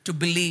you to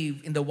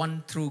believe in the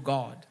one true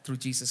God through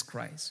Jesus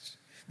Christ.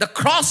 The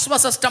cross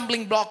was a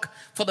stumbling block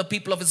for the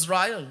people of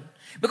Israel,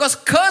 because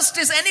cursed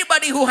is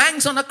anybody who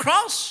hangs on a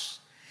cross.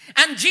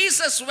 And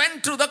Jesus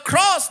went to the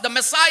cross, the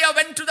Messiah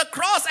went to the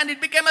cross, and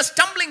it became a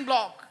stumbling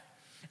block.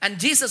 And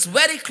Jesus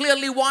very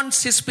clearly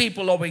wants his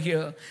people over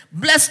here.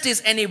 Blessed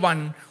is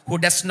anyone who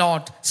does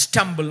not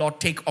stumble or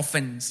take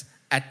offense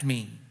at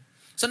me.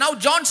 So now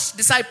John's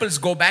disciples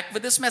go back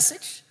with this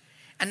message.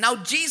 And now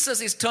Jesus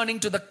is turning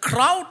to the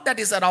crowd that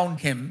is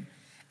around him.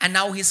 And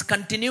now he's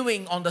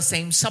continuing on the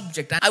same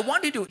subject. And I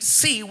want you to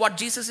see what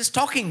Jesus is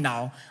talking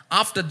now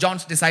after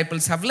John's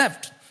disciples have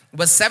left.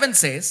 Verse 7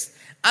 says,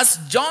 as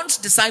John's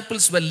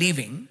disciples were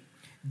leaving,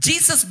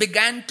 Jesus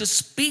began to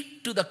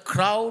speak to the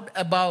crowd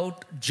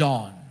about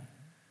John.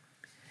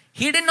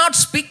 He did not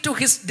speak to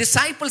his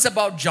disciples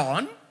about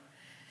John.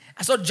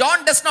 So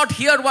John does not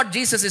hear what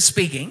Jesus is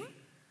speaking.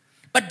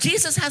 But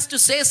Jesus has to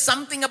say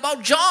something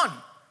about John.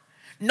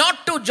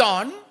 Not to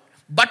John,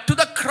 but to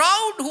the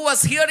crowd who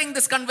was hearing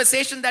this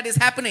conversation that is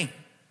happening.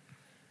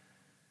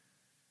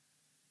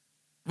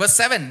 Verse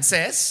 7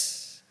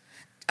 says,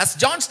 as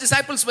John's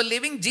disciples were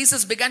leaving,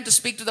 Jesus began to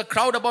speak to the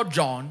crowd about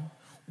John.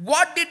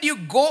 What did you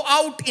go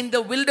out in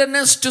the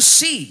wilderness to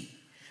see?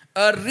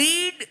 A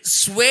reed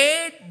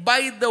swayed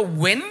by the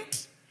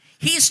wind?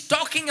 He's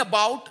talking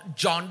about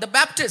John the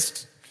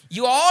Baptist.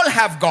 You all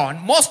have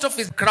gone, most of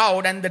his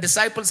crowd and the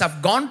disciples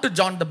have gone to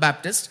John the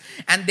Baptist,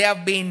 and they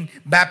have been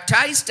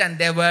baptized, and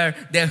they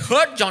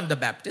heard John the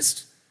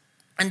Baptist.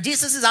 And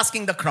Jesus is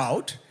asking the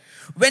crowd,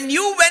 when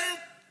you went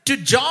to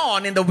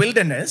John in the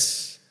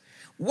wilderness,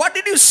 what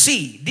did you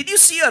see? Did you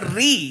see a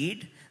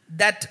reed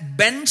that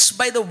bends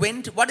by the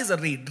wind. What is a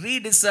reed?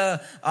 Reed is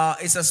a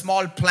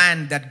small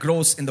plant that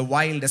grows in the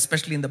wild,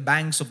 especially in the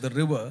banks of the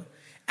river.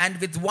 And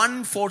with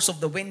one force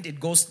of the wind, it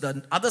goes to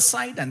the other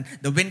side, and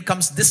the wind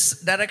comes this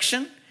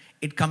direction,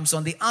 it comes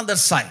on the other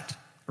side,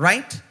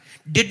 right?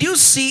 Did you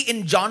see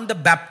in John the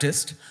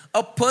Baptist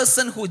a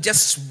person who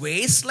just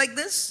sways like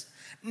this?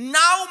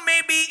 Now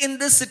maybe in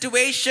this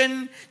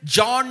situation,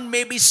 John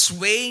may be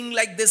swaying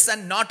like this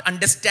and not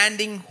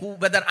understanding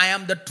whether I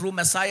am the true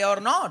Messiah or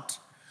not.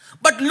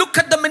 But look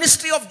at the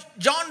ministry of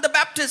John the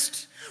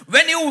Baptist.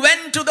 When he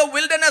went to the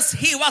wilderness,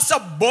 he was a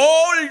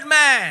bold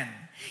man.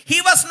 He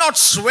was not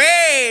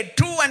swayed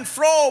to and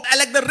fro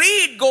like the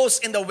reed goes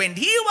in the wind.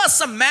 He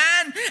was a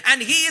man,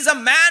 and he is a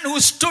man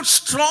who stood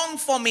strong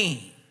for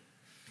me.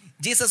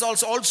 Jesus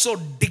also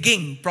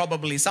digging,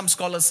 probably. Some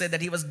scholars say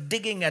that he was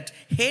digging at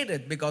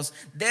Herod because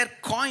their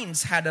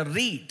coins had a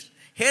reed.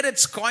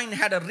 Herod's coin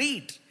had a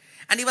reed.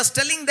 And he was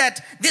telling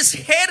that this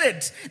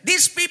Herod,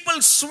 these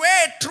people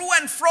sway to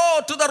and fro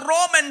to the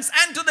Romans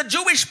and to the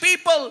Jewish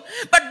people.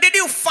 But did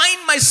you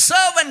find my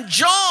servant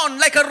John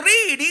like a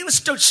reed? He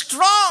stood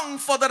strong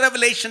for the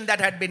revelation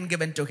that had been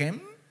given to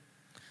him.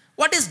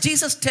 What is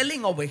Jesus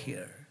telling over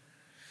here?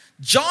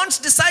 John's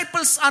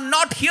disciples are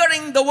not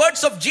hearing the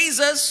words of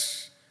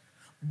Jesus.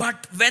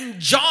 But when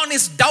John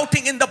is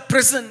doubting in the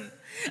prison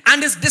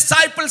and his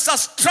disciples are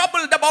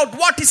troubled about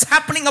what is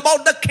happening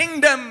about the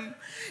kingdom,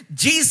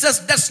 Jesus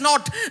does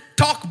not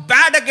talk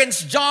bad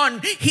against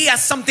John. He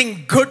has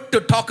something good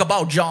to talk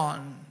about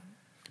John.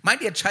 My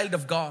dear child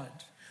of God,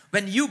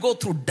 when you go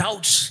through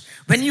doubts,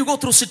 when you go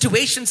through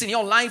situations in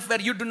your life where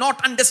you do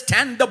not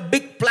understand the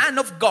big plan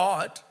of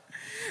God,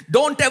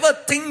 don't ever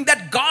think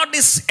that God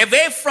is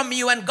away from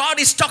you and God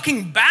is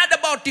talking bad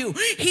about you.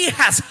 He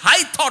has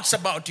high thoughts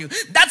about you.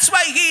 That's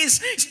why he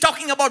is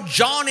talking about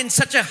John in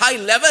such a high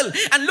level.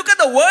 And look at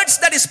the words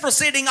that is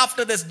proceeding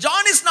after this.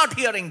 John is not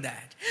hearing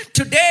that.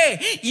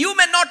 Today, you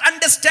may not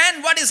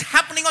understand what is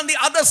happening on the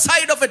other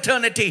side of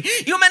eternity.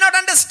 You may not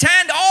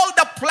understand all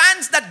the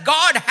plans that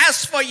God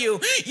has for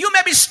you. You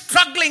may be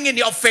struggling in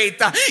your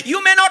faith.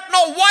 You may not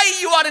know why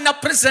you are in a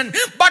prison.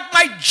 But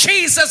my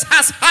Jesus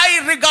has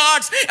high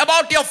regards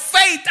about your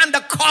faith and the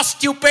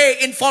cost you pay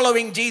in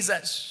following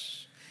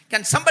Jesus.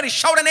 Can somebody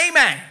shout an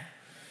amen?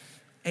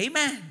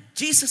 Amen.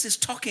 Jesus is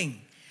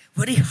talking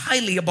very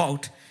highly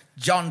about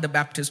John the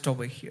Baptist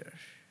over here.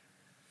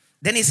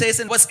 Then he says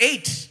in verse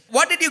 8,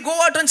 what did you go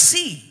out and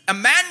see? A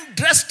man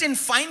dressed in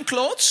fine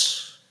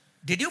clothes?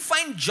 Did you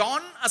find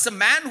John as a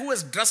man who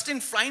was dressed in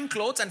fine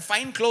clothes? And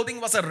fine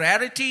clothing was a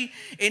rarity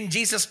in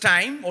Jesus'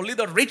 time. Only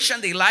the rich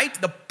and the elite,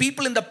 the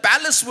people in the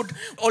palace would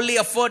only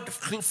afford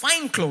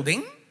fine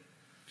clothing.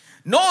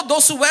 No,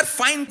 those who wear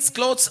fine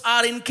clothes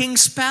are in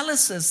king's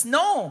palaces.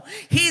 No,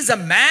 he is a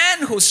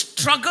man who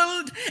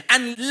struggled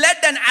and led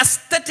an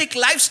aesthetic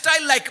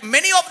lifestyle like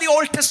many of the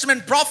Old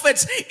Testament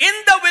prophets in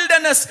the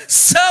wilderness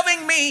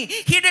serving me.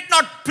 He did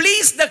not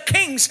please the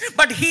kings,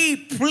 but he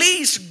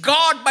pleased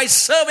God by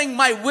serving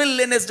my will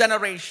in his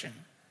generation.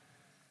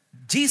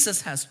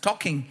 Jesus has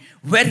talking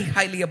very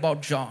highly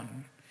about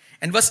John.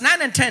 And verse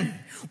 9 and 10,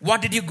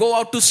 what did you go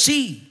out to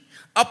see?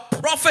 A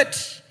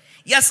prophet.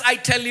 Yes, I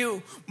tell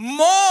you,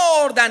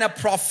 more than a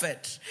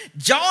prophet.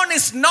 John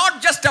is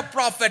not just a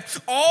prophet.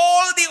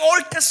 All the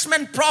Old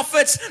Testament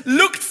prophets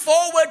looked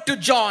forward to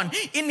John.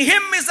 In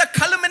him is a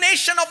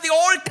culmination of the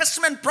Old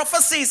Testament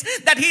prophecies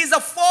that he is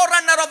a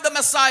forerunner of the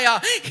Messiah.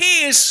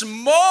 He is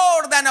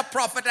more than a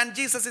prophet. And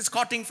Jesus is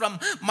quoting from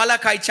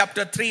Malachi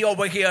chapter 3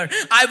 over here.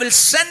 I will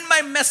send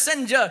my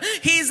messenger.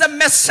 He is a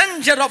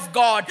messenger of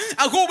God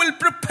who will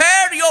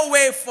prepare your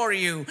way for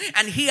you.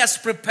 And he has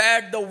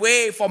prepared the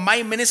way for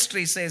my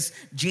ministry, says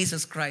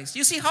Jesus Christ.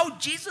 You see how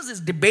Jesus is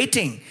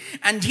debating,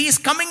 and he is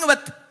coming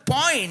with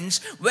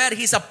points where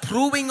he's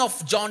approving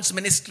of John's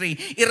ministry,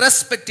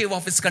 irrespective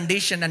of his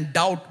condition and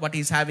doubt what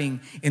he's having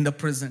in the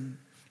prison.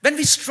 When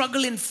we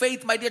struggle in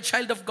faith, my dear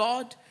child of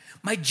God,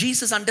 my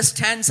Jesus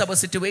understands our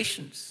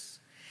situations.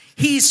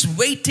 He is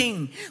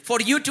waiting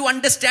for you to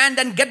understand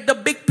and get the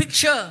big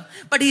picture,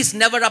 but he's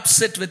never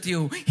upset with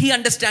you. He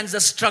understands the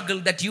struggle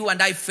that you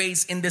and I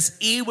face in this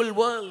evil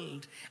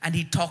world. And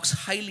he talks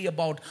highly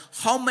about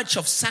how much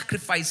of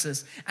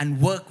sacrifices and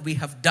work we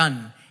have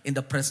done in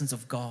the presence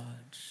of God.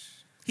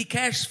 He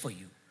cares for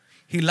you.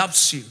 He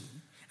loves you.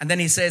 And then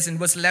he says in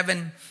verse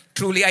 11,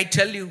 truly I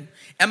tell you,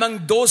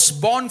 among those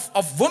born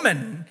of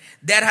woman,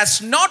 there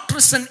has not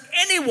risen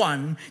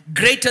anyone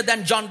greater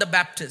than John the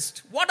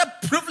Baptist. What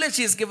a privilege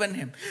he has given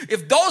him.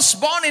 If those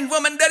born in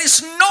woman, there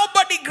is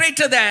nobody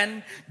greater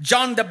than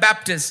John the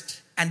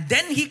Baptist. And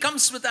then he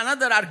comes with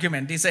another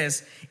argument. He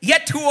says,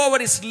 yet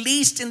whoever is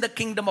least in the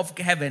kingdom of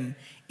heaven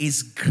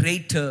is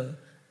greater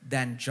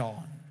than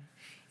John.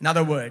 In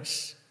other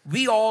words,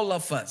 we all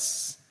of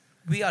us,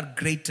 we are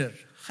greater,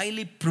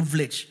 highly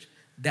privileged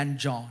than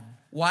John.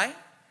 Why?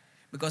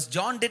 Because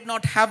John did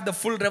not have the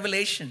full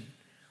revelation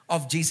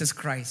of Jesus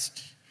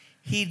Christ.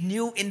 He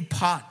knew in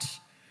part.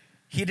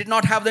 He did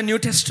not have the New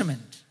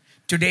Testament.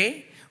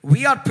 Today,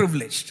 We are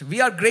privileged.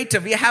 We are greater.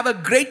 We have a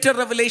greater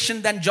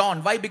revelation than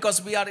John. Why?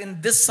 Because we are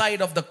in this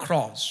side of the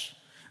cross.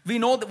 We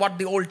know what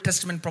the Old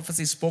Testament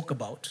prophecy spoke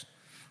about.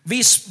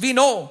 We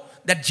know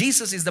that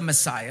Jesus is the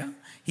Messiah.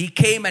 He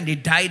came and He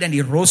died and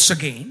He rose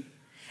again.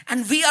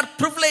 And we are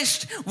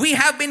privileged. We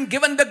have been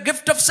given the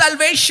gift of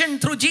salvation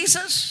through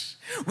Jesus.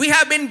 We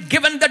have been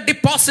given the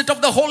deposit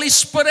of the Holy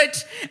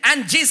Spirit.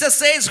 And Jesus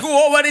says,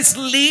 whoever is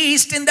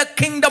least in the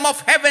kingdom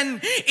of heaven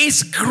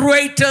is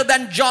greater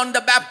than John the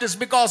Baptist,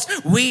 because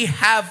we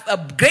have a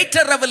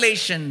greater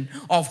revelation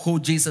of who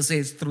Jesus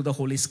is through the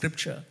Holy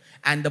Scripture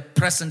and the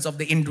presence of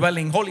the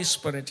indwelling Holy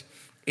Spirit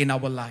in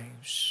our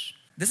lives.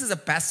 This is a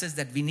passage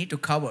that we need to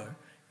cover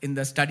in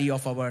the study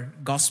of our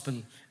Gospel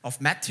of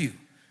Matthew.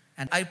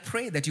 And I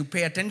pray that you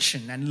pay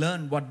attention and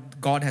learn what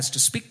God has to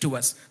speak to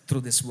us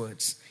through these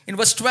words. In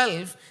verse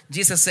 12,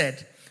 Jesus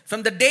said,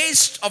 from the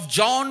days of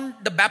John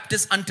the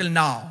Baptist until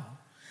now,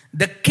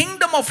 the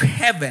kingdom of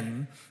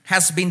heaven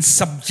has been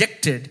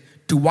subjected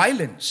to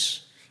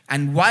violence,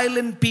 and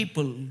violent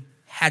people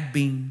had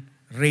been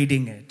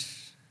raiding it.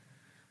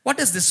 What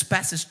does this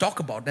passage talk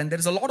about? And there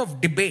is a lot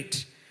of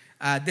debate.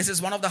 This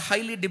is one of the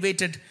highly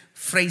debated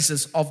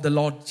phrases of the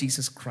Lord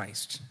Jesus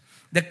Christ.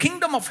 The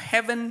kingdom of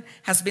heaven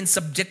has been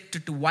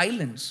subjected to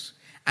violence,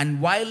 and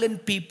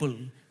violent people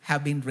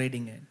have been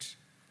raiding it.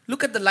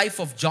 Look at the life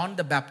of John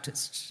the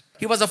Baptist.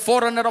 He was a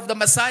forerunner of the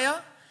Messiah.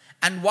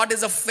 And what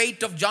is the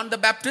fate of John the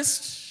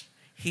Baptist?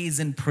 He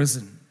is in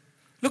prison.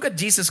 Look at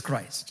Jesus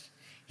Christ.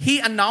 He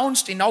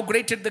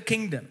inaugurated the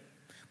kingdom.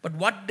 But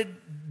what did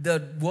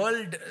the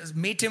world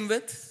meet him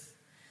with?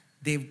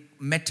 They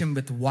met him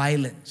with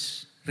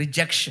violence,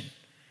 rejection,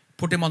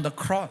 put him on the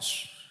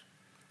cross.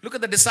 Look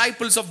at the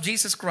disciples of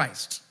Jesus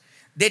Christ.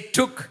 They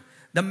took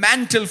the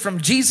mantle from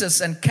Jesus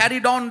and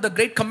carried on the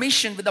Great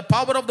Commission with the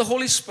power of the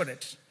Holy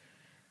Spirit.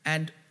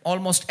 And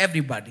almost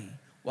everybody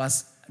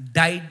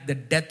died the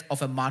death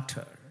of a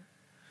martyr.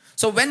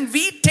 So when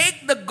we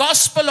take the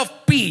gospel of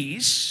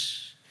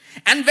peace,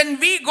 and when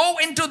we go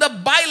into the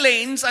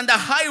bylanes and the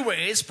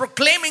highways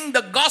proclaiming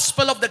the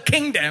gospel of the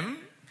kingdom,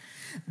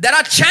 there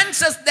are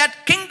chances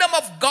that kingdom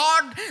of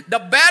God, the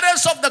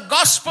bearers of the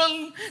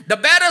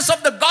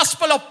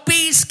gospel of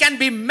peace can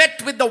be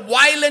met with the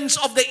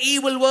violence of the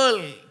evil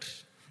world.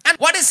 And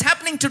what is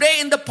happening today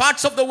in the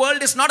parts of the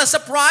world is not a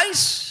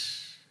surprise.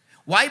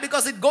 Why?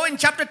 Because it go in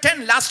chapter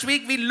 10. Last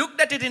week we looked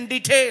at it in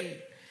detail.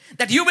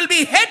 That you will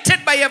be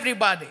hated by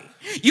everybody.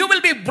 You will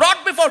be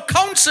brought before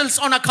councils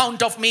on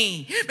account of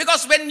me.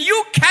 Because when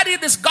you carry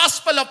this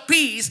gospel of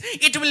peace,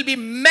 it will be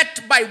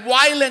met by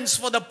violence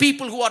for the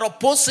people who are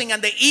opposing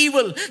and the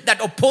evil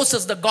that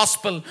opposes the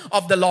gospel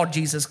of the Lord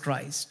Jesus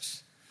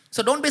Christ.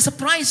 So don't be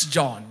surprised,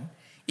 John,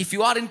 if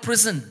you are in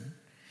prison.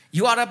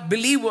 You are a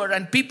believer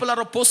and people are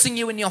opposing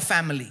you in your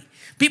family.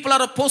 People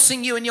are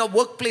opposing you in your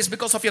workplace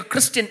because of your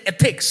Christian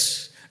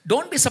ethics.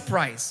 Don't be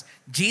surprised.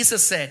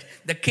 Jesus said,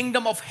 the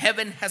kingdom of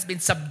heaven has been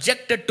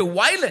subjected to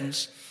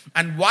violence,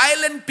 and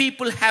violent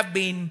people have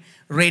been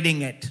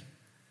raiding it.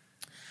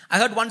 I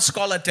heard one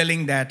scholar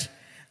telling that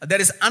there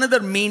is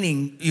another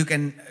meaning you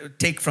can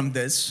take from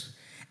this.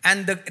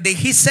 And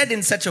he said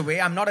in such a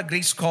way, I'm not a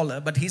Greek scholar,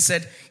 but he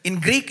said,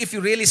 in Greek, if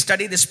you really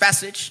study this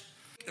passage,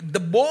 the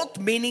both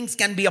meanings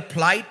can be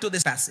applied to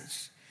this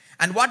passage.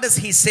 And what does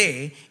he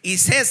say? He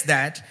says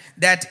that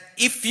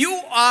if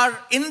you are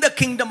in the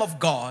kingdom of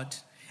God,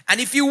 and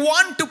if you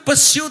want to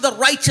pursue the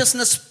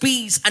righteousness,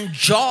 peace, and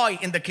joy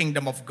in the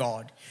kingdom of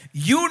God,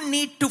 you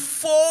need to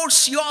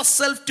force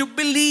yourself to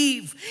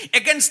believe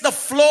against the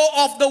flow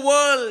of the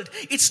world.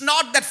 It's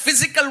not that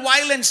physical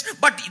violence,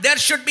 but there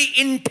should be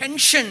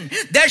intention.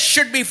 There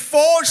should be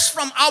force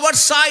from our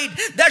side.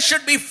 There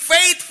should be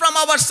faith from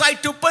our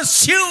side to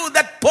pursue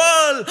that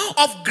pearl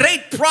of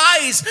great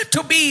price,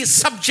 to be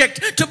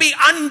subject, to be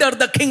under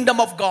the kingdom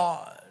of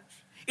God.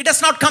 It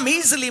does not come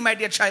easily, my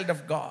dear child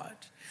of God.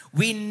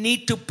 We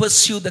need to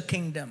pursue the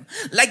kingdom.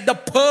 Like the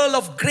pearl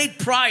of great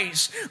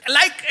price.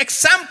 Like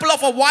example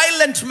of a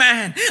violent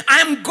man.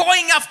 I am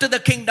going after the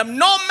kingdom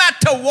no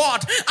matter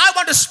what. I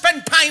want to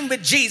spend time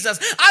with Jesus.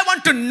 I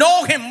want to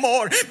know him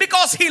more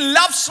because he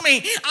loves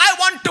me. I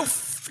want to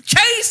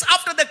chase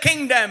after the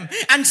kingdom.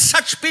 And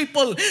such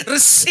people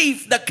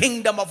receive the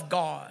kingdom of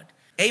God.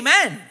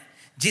 Amen.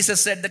 Jesus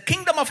said the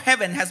kingdom of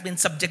heaven has been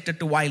subjected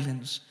to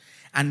violence.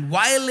 And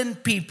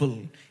violent people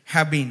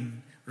have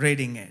been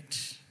raiding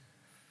it.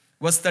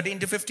 Verse 13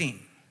 to 15.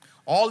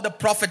 All the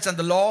prophets and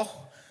the law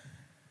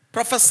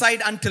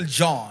prophesied until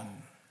John.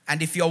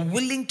 And if you are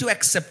willing to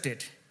accept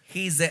it,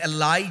 he is the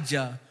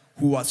Elijah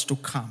who was to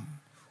come.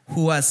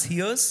 Who has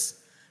ears,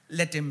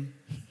 let him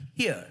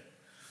hear.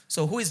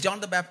 So who is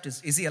John the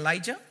Baptist? Is he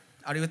Elijah?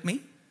 Are you with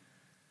me?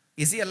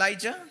 Is he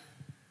Elijah?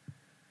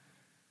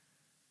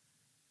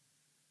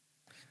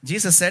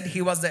 Jesus said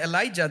he was the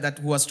Elijah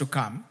who was to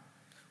come.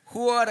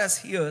 Whoever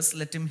has ears,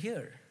 let him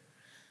hear.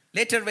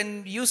 Later,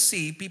 when you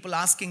see people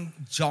asking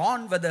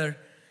John whether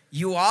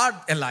you are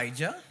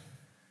Elijah,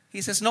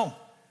 he says no.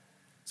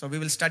 So we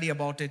will study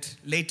about it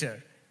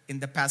later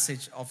in the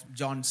passage of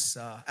John's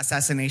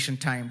assassination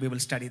time. We will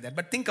study that.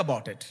 But think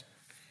about it.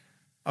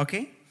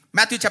 Okay?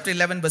 Matthew chapter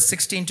 11, verse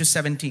 16 to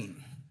 17.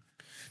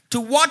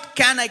 To what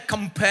can I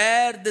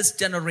compare this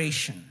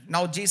generation?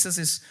 Now Jesus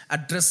is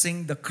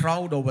addressing the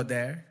crowd over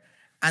there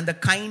and the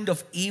kind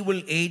of evil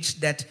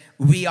age that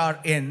we are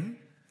in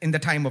the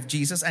time of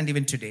Jesus and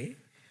even today.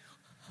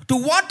 To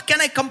what can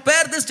I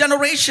compare this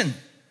generation?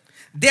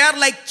 They are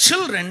like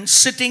children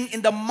sitting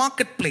in the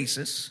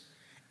marketplaces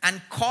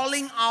and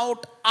calling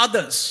out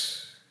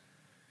others.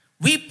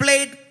 We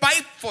played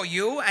pipe for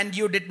you and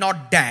you did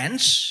not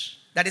dance.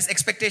 That is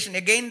expectation.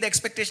 Again, the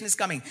expectation is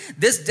coming.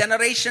 This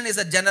generation is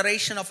a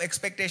generation of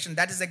expectation.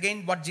 That is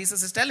again what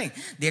Jesus is telling.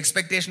 The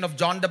expectation of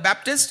John the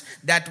Baptist,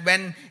 that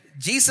when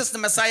Jesus the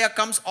Messiah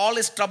comes, all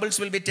his troubles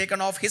will be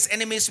taken off. His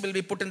enemies will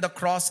be put in the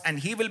cross and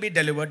he will be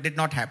delivered. Did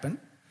not happen.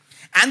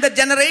 And the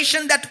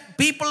generation that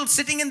people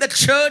sitting in the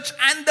church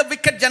and the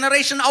wicked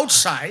generation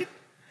outside,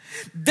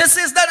 this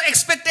is the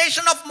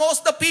expectation of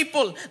most of the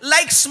people.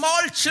 Like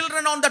small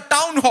children on the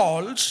town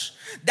halls,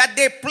 that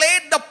they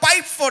played the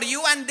pipe for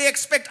you and they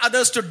expect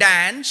others to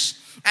dance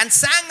and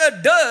sang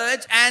a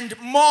dirge and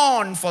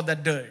mourn for the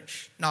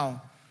dirge.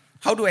 Now,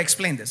 how do I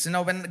explain this?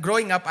 When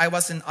growing up, I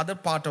was in other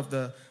part of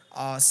the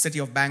city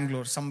of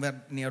Bangalore,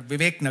 somewhere near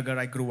Vivek Nagar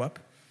I grew up.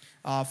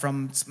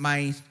 From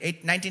my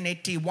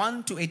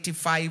 1981 to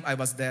 85, I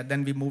was there.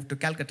 Then we moved to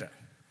Calcutta.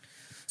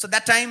 So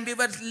that time we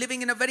were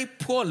living in a very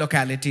poor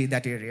locality,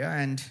 that area,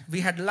 and we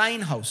had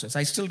line houses.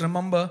 I still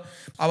remember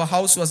our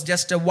house was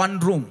just a one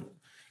room,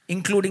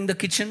 including the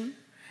kitchen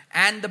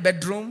and the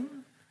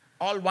bedroom,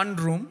 all one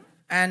room.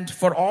 And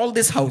for all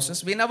these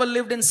houses, we never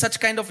lived in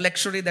such kind of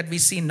luxury that we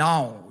see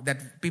now,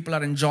 that people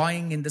are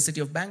enjoying in the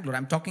city of Bangalore.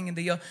 I'm talking in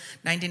the year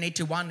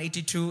 1981,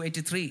 82,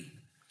 83.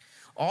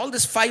 All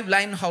these 5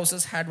 line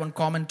houses had one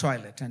common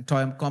toilet and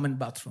common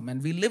bathroom.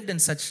 And we lived in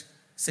such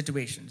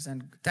situations.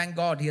 And thank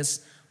God he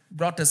has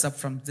brought us up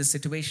from this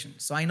situation.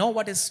 So I know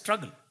what is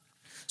struggle.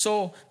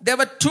 So there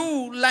were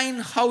 2 line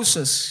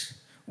houses,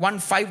 one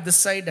 5 this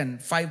side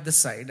and 5 this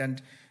side.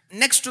 And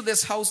next to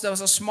this house, there was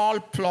a small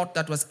plot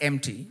that was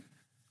empty.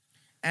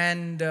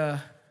 And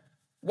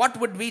what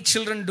would we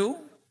children do?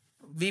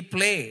 We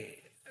play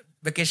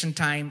vacation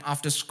time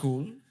after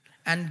school.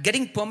 And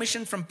getting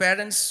permission from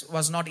parents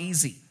was not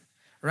easy,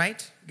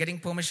 right? Getting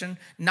permission.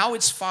 Now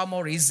it's far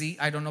more easy.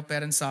 I don't know,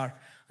 parents are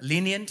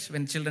lenient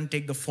when children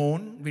take the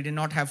phone. We did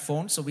not have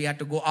phones, so we had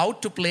to go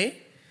out to play.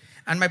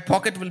 And my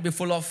pocket will be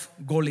full of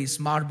goalies,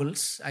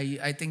 marbles.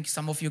 I think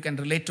some of you can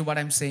relate to what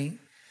I'm saying.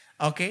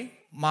 Okay,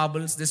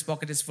 marbles. This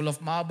pocket is full of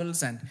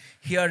marbles. And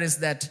here is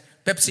that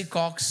Pepsi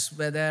Cocks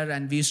were there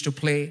and we used to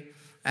play.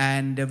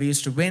 And we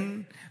used to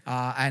win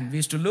and we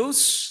used to lose.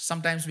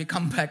 Sometimes we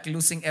come back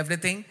losing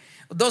everything.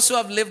 Those who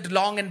have lived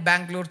long in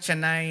Bangalore,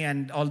 Chennai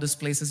and all these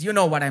places, you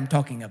know what I'm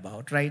talking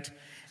about, right?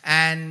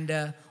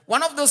 And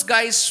one of those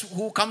guys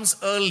who comes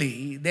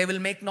early, they will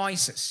make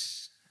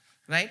noises,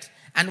 right?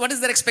 And what is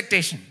their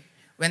expectation?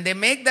 When they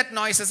make that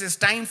noises, it's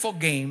time for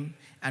game.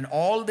 And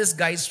all these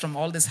guys from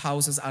all these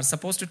houses are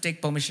supposed to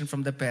take permission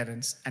from the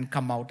parents and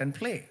come out and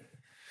play.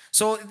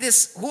 So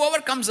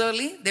whoever comes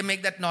early, they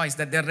make that noise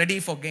that they're ready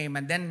for game.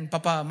 And then,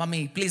 Papa,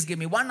 Mommy, please give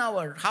me 1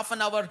 hour, half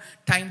an hour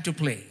time to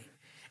play.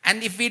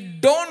 And if we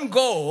don't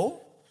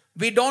go,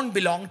 we don't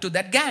belong to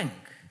that gang.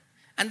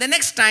 And the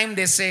next time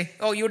they say,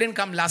 oh, you didn't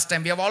come last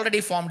time. We have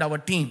already formed our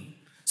team.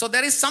 So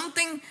there is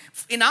something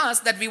in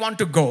us that we want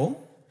to go.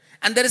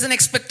 And there is an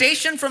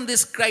expectation from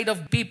this crowd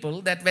of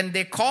people that when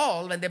they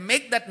call, when they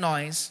make that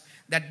noise,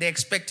 that they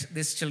expect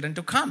these children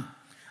to come.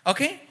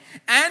 Okay?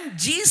 And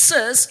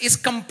Jesus is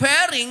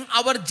comparing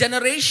our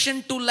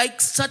generation to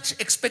like such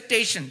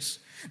expectations.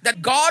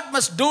 That God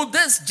must do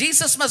this,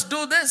 Jesus must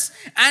do this.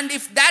 And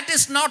if that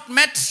is not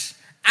met,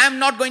 I'm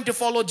not going to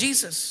follow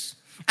Jesus.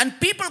 And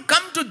people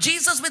come to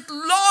Jesus with a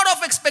lot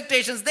of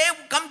expectations. They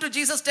come to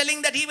Jesus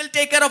telling that he will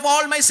take care of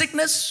all my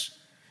sickness.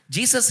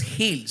 Jesus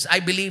heals.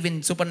 I believe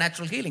in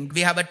supernatural healing.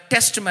 We have a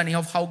testimony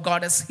of how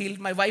God has healed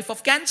my wife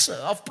of cancer,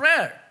 of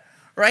prayer,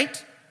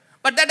 right?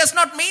 But that does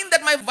not mean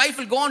that my wife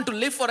will go on to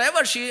live forever.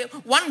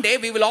 One day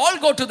we will all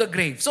go to the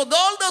grave. So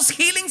all those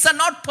healings are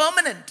not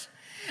permanent.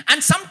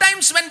 And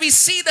sometimes when we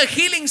see the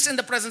healings in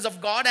the presence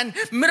of God and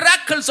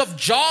miracles of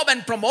job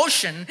and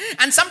promotion,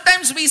 and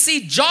sometimes we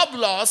see job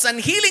loss and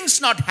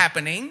healings not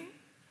happening,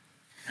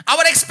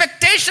 our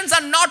expectations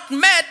are not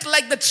met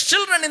like the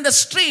children in the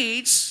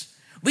streets,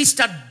 we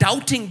start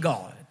doubting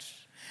God.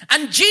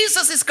 And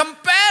Jesus is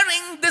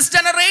comparing this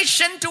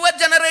generation to a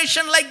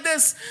generation like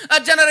this, a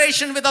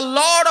generation with a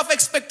lot of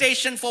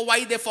expectation for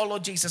why they follow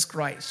Jesus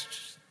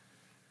Christ.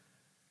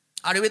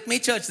 Are you with me,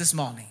 church, this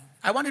morning?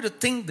 I want you to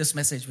think this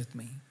message with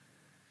me.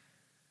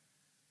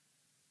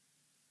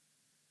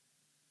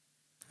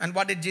 And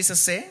what did Jesus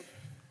say?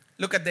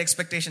 Look at the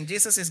expectation.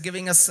 Jesus is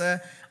giving us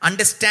an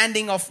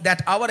understanding of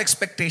that our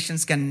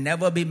expectations can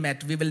never be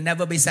met. We will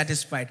never be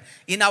satisfied.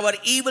 In our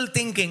evil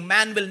thinking,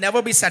 man will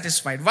never be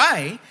satisfied.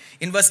 Why?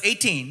 In verse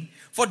 18,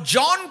 for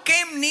John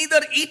came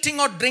neither eating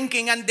or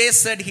drinking, and they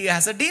said he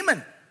has a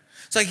demon.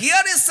 So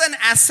here is an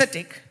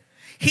ascetic.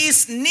 He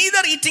is neither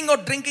eating or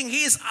drinking.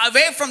 He is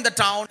away from the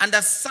town. And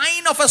the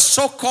sign of a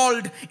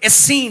so-called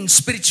Essene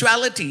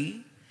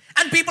spirituality.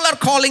 And people are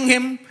calling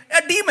him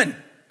a demon.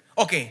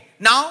 Okay,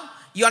 now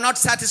you are not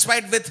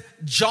satisfied with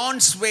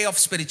John's way of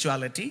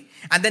spirituality.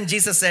 And then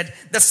Jesus said,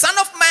 the Son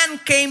of Man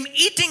came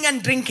eating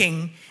and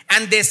drinking,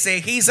 and they say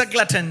he's a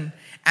glutton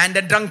and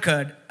a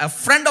drunkard, a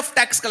friend of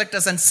tax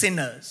collectors and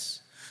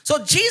sinners.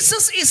 So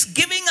Jesus is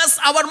giving us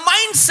our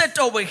mindset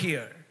over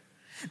here,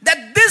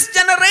 that this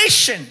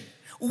generation,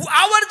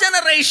 our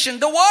generation,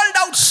 the world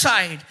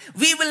outside,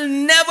 we will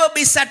never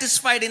be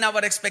satisfied in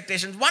our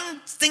expectations. One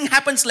thing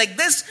happens like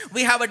this,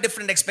 we have a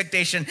different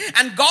expectation.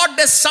 And God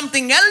does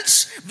something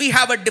else, we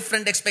have a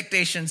different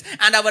expectations.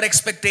 And our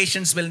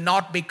expectations will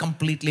not be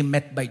completely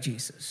met by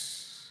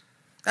Jesus.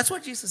 That's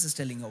what Jesus is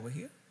telling over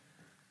here.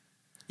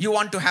 You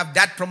want to have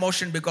that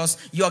promotion because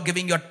you are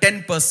giving your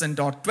 10%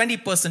 or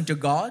 20% to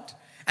God,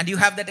 and you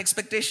have that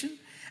expectation,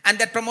 and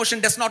that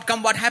promotion does not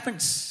come, what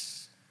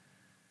happens?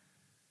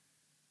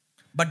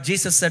 But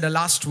Jesus said a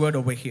last word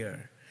over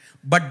here.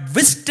 But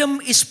wisdom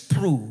is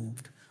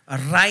proved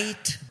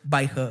right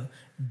by her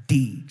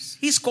deeds.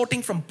 He's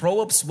quoting from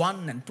Proverbs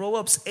 1 and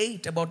Proverbs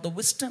 8 about the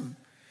wisdom.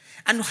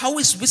 And how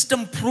is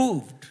wisdom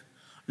proved?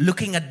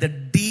 Looking at the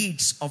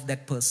deeds of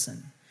that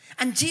person.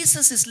 And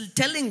Jesus is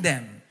telling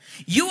them,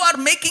 you are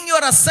making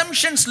your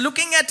assumptions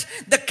looking at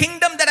the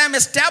kingdom that I'm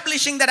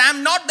establishing, that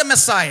I'm not the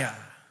Messiah.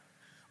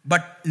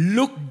 But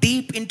look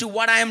deep into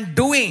what I am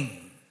doing.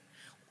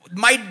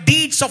 My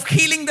deeds of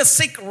healing the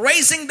sick,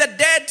 raising the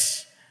dead,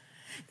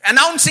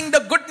 announcing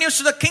the good news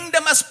to the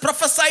kingdom as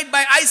prophesied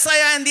by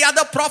Isaiah and the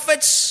other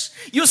prophets.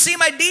 You see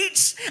my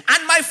deeds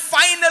and my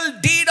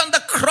final deed on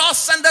the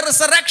cross and the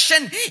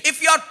resurrection.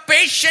 If you are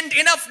patient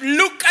enough,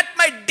 look at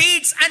my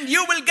deeds and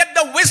you will get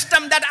the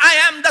wisdom that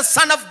I am the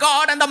Son of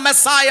God and the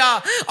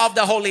Messiah of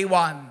the Holy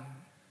One.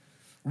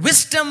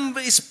 Wisdom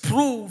is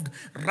proved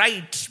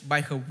right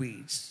by her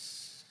ways.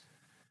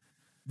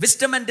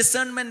 Wisdom and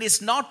discernment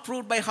is not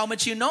proved by how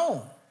much you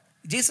know.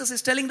 Jesus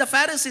is telling the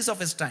Pharisees of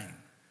his time.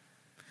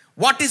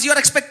 What is your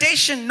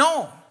expectation?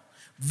 No.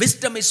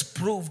 Wisdom is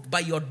proved by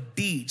your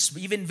deeds.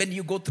 Even when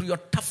you go through your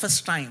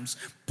toughest times,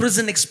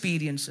 prison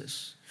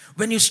experiences,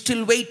 when you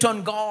still wait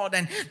on God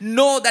and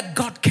know that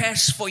God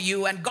cares for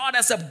you and God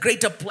has a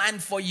greater plan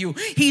for you.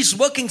 He's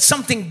working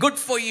something good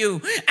for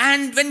you.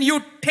 And when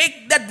you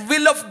take that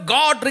will of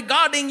God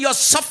regarding your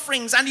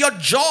sufferings and your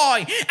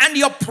joy and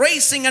your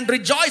praising and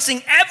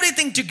rejoicing,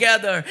 everything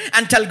together,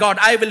 and tell God,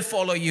 I will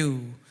follow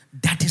you.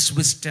 That is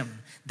wisdom.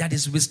 That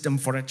is wisdom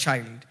for a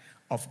child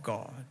of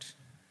God.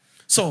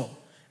 So,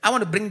 I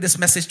want to bring this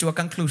message to a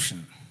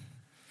conclusion.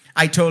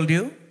 I told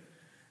you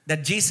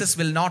that Jesus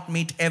will not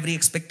meet every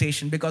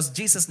expectation because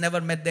Jesus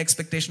never met the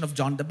expectation of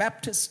John the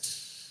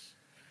Baptist.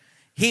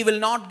 He will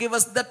not give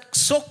us that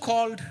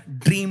so-called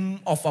dream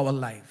of our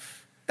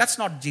life. That's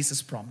not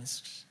Jesus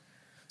promised.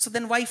 So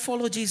then why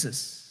follow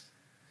Jesus?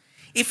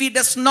 If he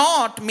does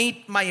not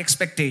meet my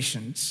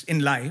expectations in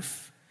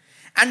life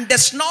and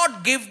does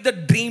not give the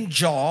dream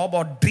job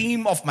or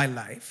dream of my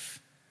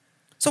life,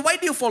 so why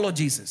do you follow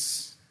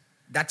Jesus?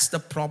 That's the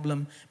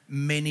problem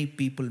many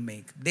people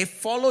make. They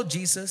follow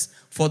Jesus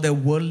for their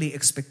worldly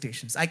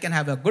expectations. I can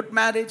have a good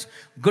marriage,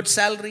 good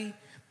salary.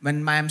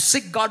 When I am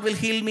sick, God will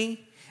heal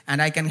me.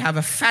 And I can have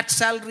a fat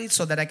salary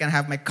so that I can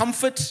have my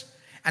comfort.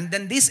 And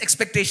then these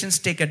expectations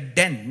take a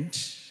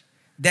dent.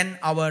 Then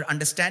our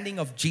understanding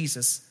of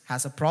Jesus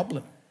has a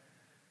problem.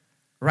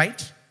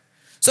 Right?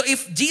 So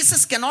if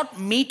Jesus cannot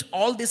meet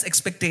all these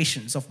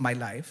expectations of my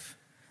life,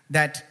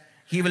 that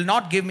he will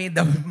not give me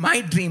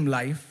my dream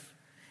life,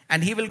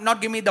 and he will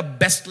not give me the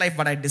best life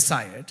what I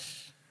desired.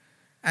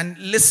 And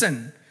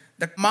listen,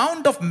 the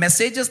amount of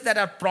messages that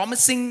are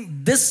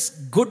promising this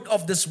good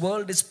of this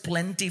world is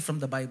plenty from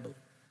the Bible.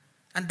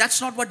 And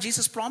that's not what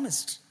Jesus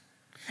promised.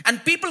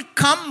 And people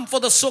come for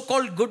the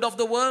so-called good of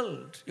the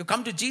world. You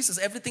come to Jesus,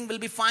 everything will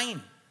be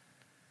fine.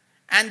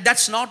 And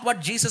that's not what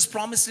Jesus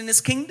promised in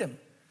his kingdom.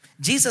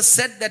 Jesus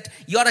said that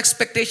your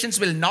expectations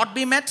will not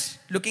be met.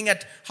 Looking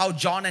at how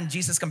John and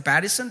Jesus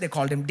comparison, they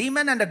called him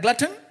demon and a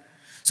glutton.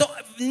 So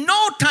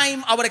no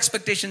time our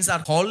expectations are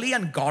holy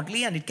and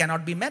godly and it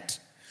cannot be met.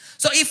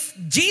 So if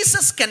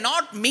Jesus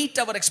cannot meet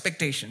our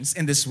expectations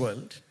in this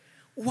world,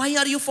 why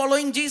are you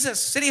following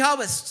Jesus? City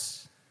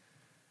Harvest.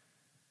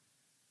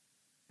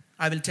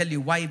 I will tell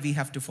you why we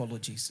have to follow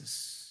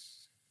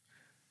Jesus.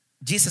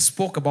 Jesus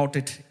spoke about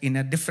it in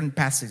a different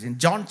passage. In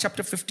John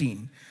chapter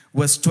 15,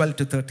 verse 12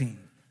 to 13.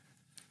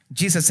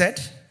 Jesus said,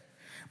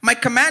 my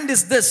command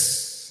is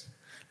this,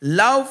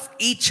 love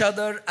each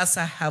other as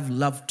I have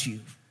loved you.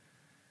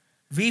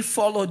 We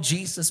follow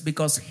Jesus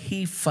because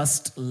he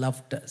first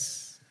loved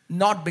us,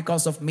 not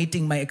because of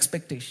meeting my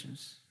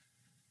expectations.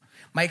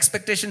 My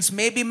expectations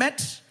may be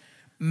met,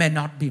 may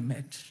not be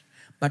met,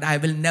 but I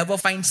will never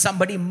find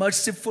somebody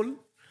merciful,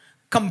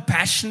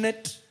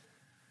 compassionate,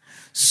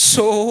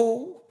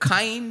 so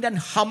kind and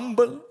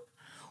humble,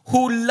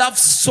 who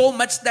loves so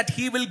much that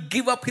he will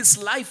give up his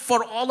life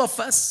for all of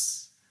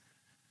us.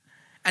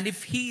 And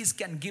if he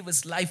can give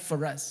his life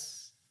for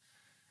us,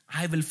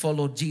 I will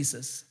follow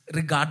Jesus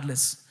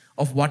regardless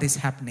of what is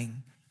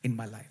happening in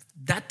my life.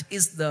 That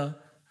is the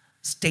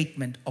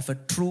statement of a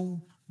true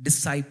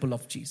disciple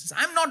of Jesus.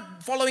 I'm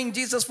not following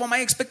Jesus for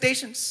my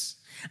expectations.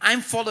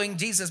 I'm following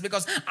Jesus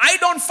because I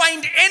don't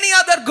find any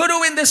other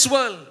guru in this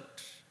world.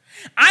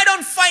 I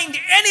don't find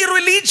any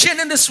religion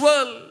in this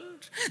world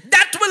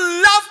that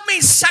will love me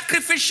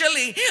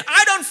sacrificially.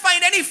 I don't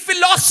find any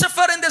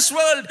philosopher in this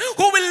world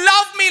who will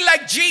love me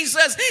like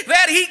Jesus,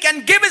 where he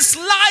can give his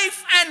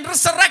life and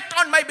resurrect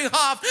on my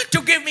behalf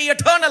to give me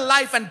eternal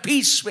life and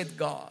peace with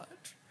God.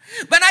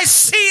 When I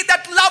see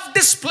that love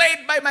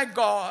displayed by my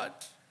God,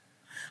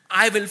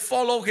 I will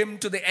follow him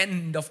to the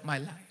end of my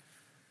life.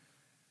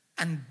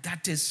 And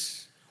that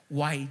is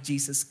why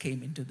Jesus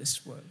came into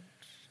this world.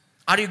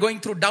 Are you going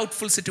through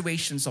doubtful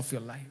situations of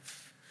your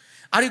life?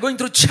 Are you going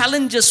through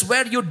challenges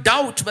where you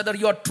doubt whether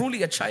you are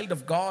truly a child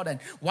of God and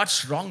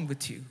what's wrong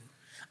with you?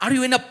 Are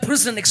you in a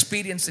prison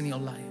experience in your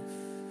life?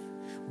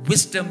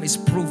 Wisdom is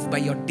proved by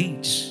your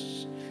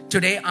deeds.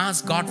 Today,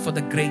 ask God for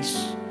the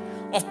grace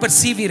of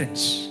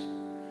perseverance.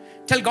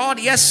 Tell God,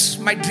 yes,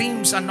 my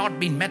dreams are not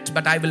being met,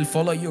 but I will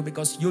follow you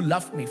because you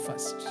loved me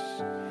first.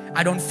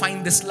 I don't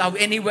find this love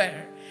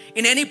anywhere,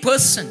 in any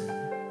person.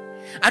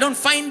 I don't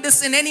find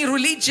this in any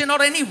religion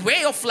or any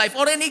way of life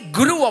or any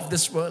guru of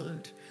this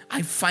world.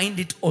 I find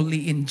it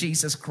only in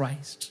Jesus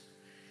Christ.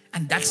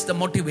 And that's the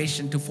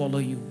motivation to follow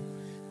you.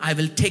 I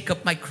will take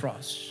up my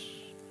cross.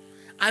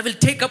 I will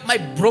take up my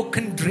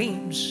broken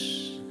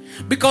dreams.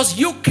 Because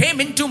you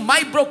came into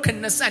my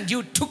brokenness and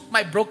you took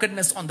my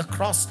brokenness on the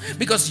cross.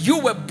 Because you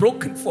were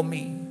broken for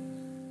me.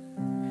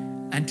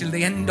 Until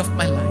the end of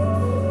my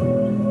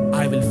life,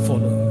 I will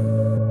follow you.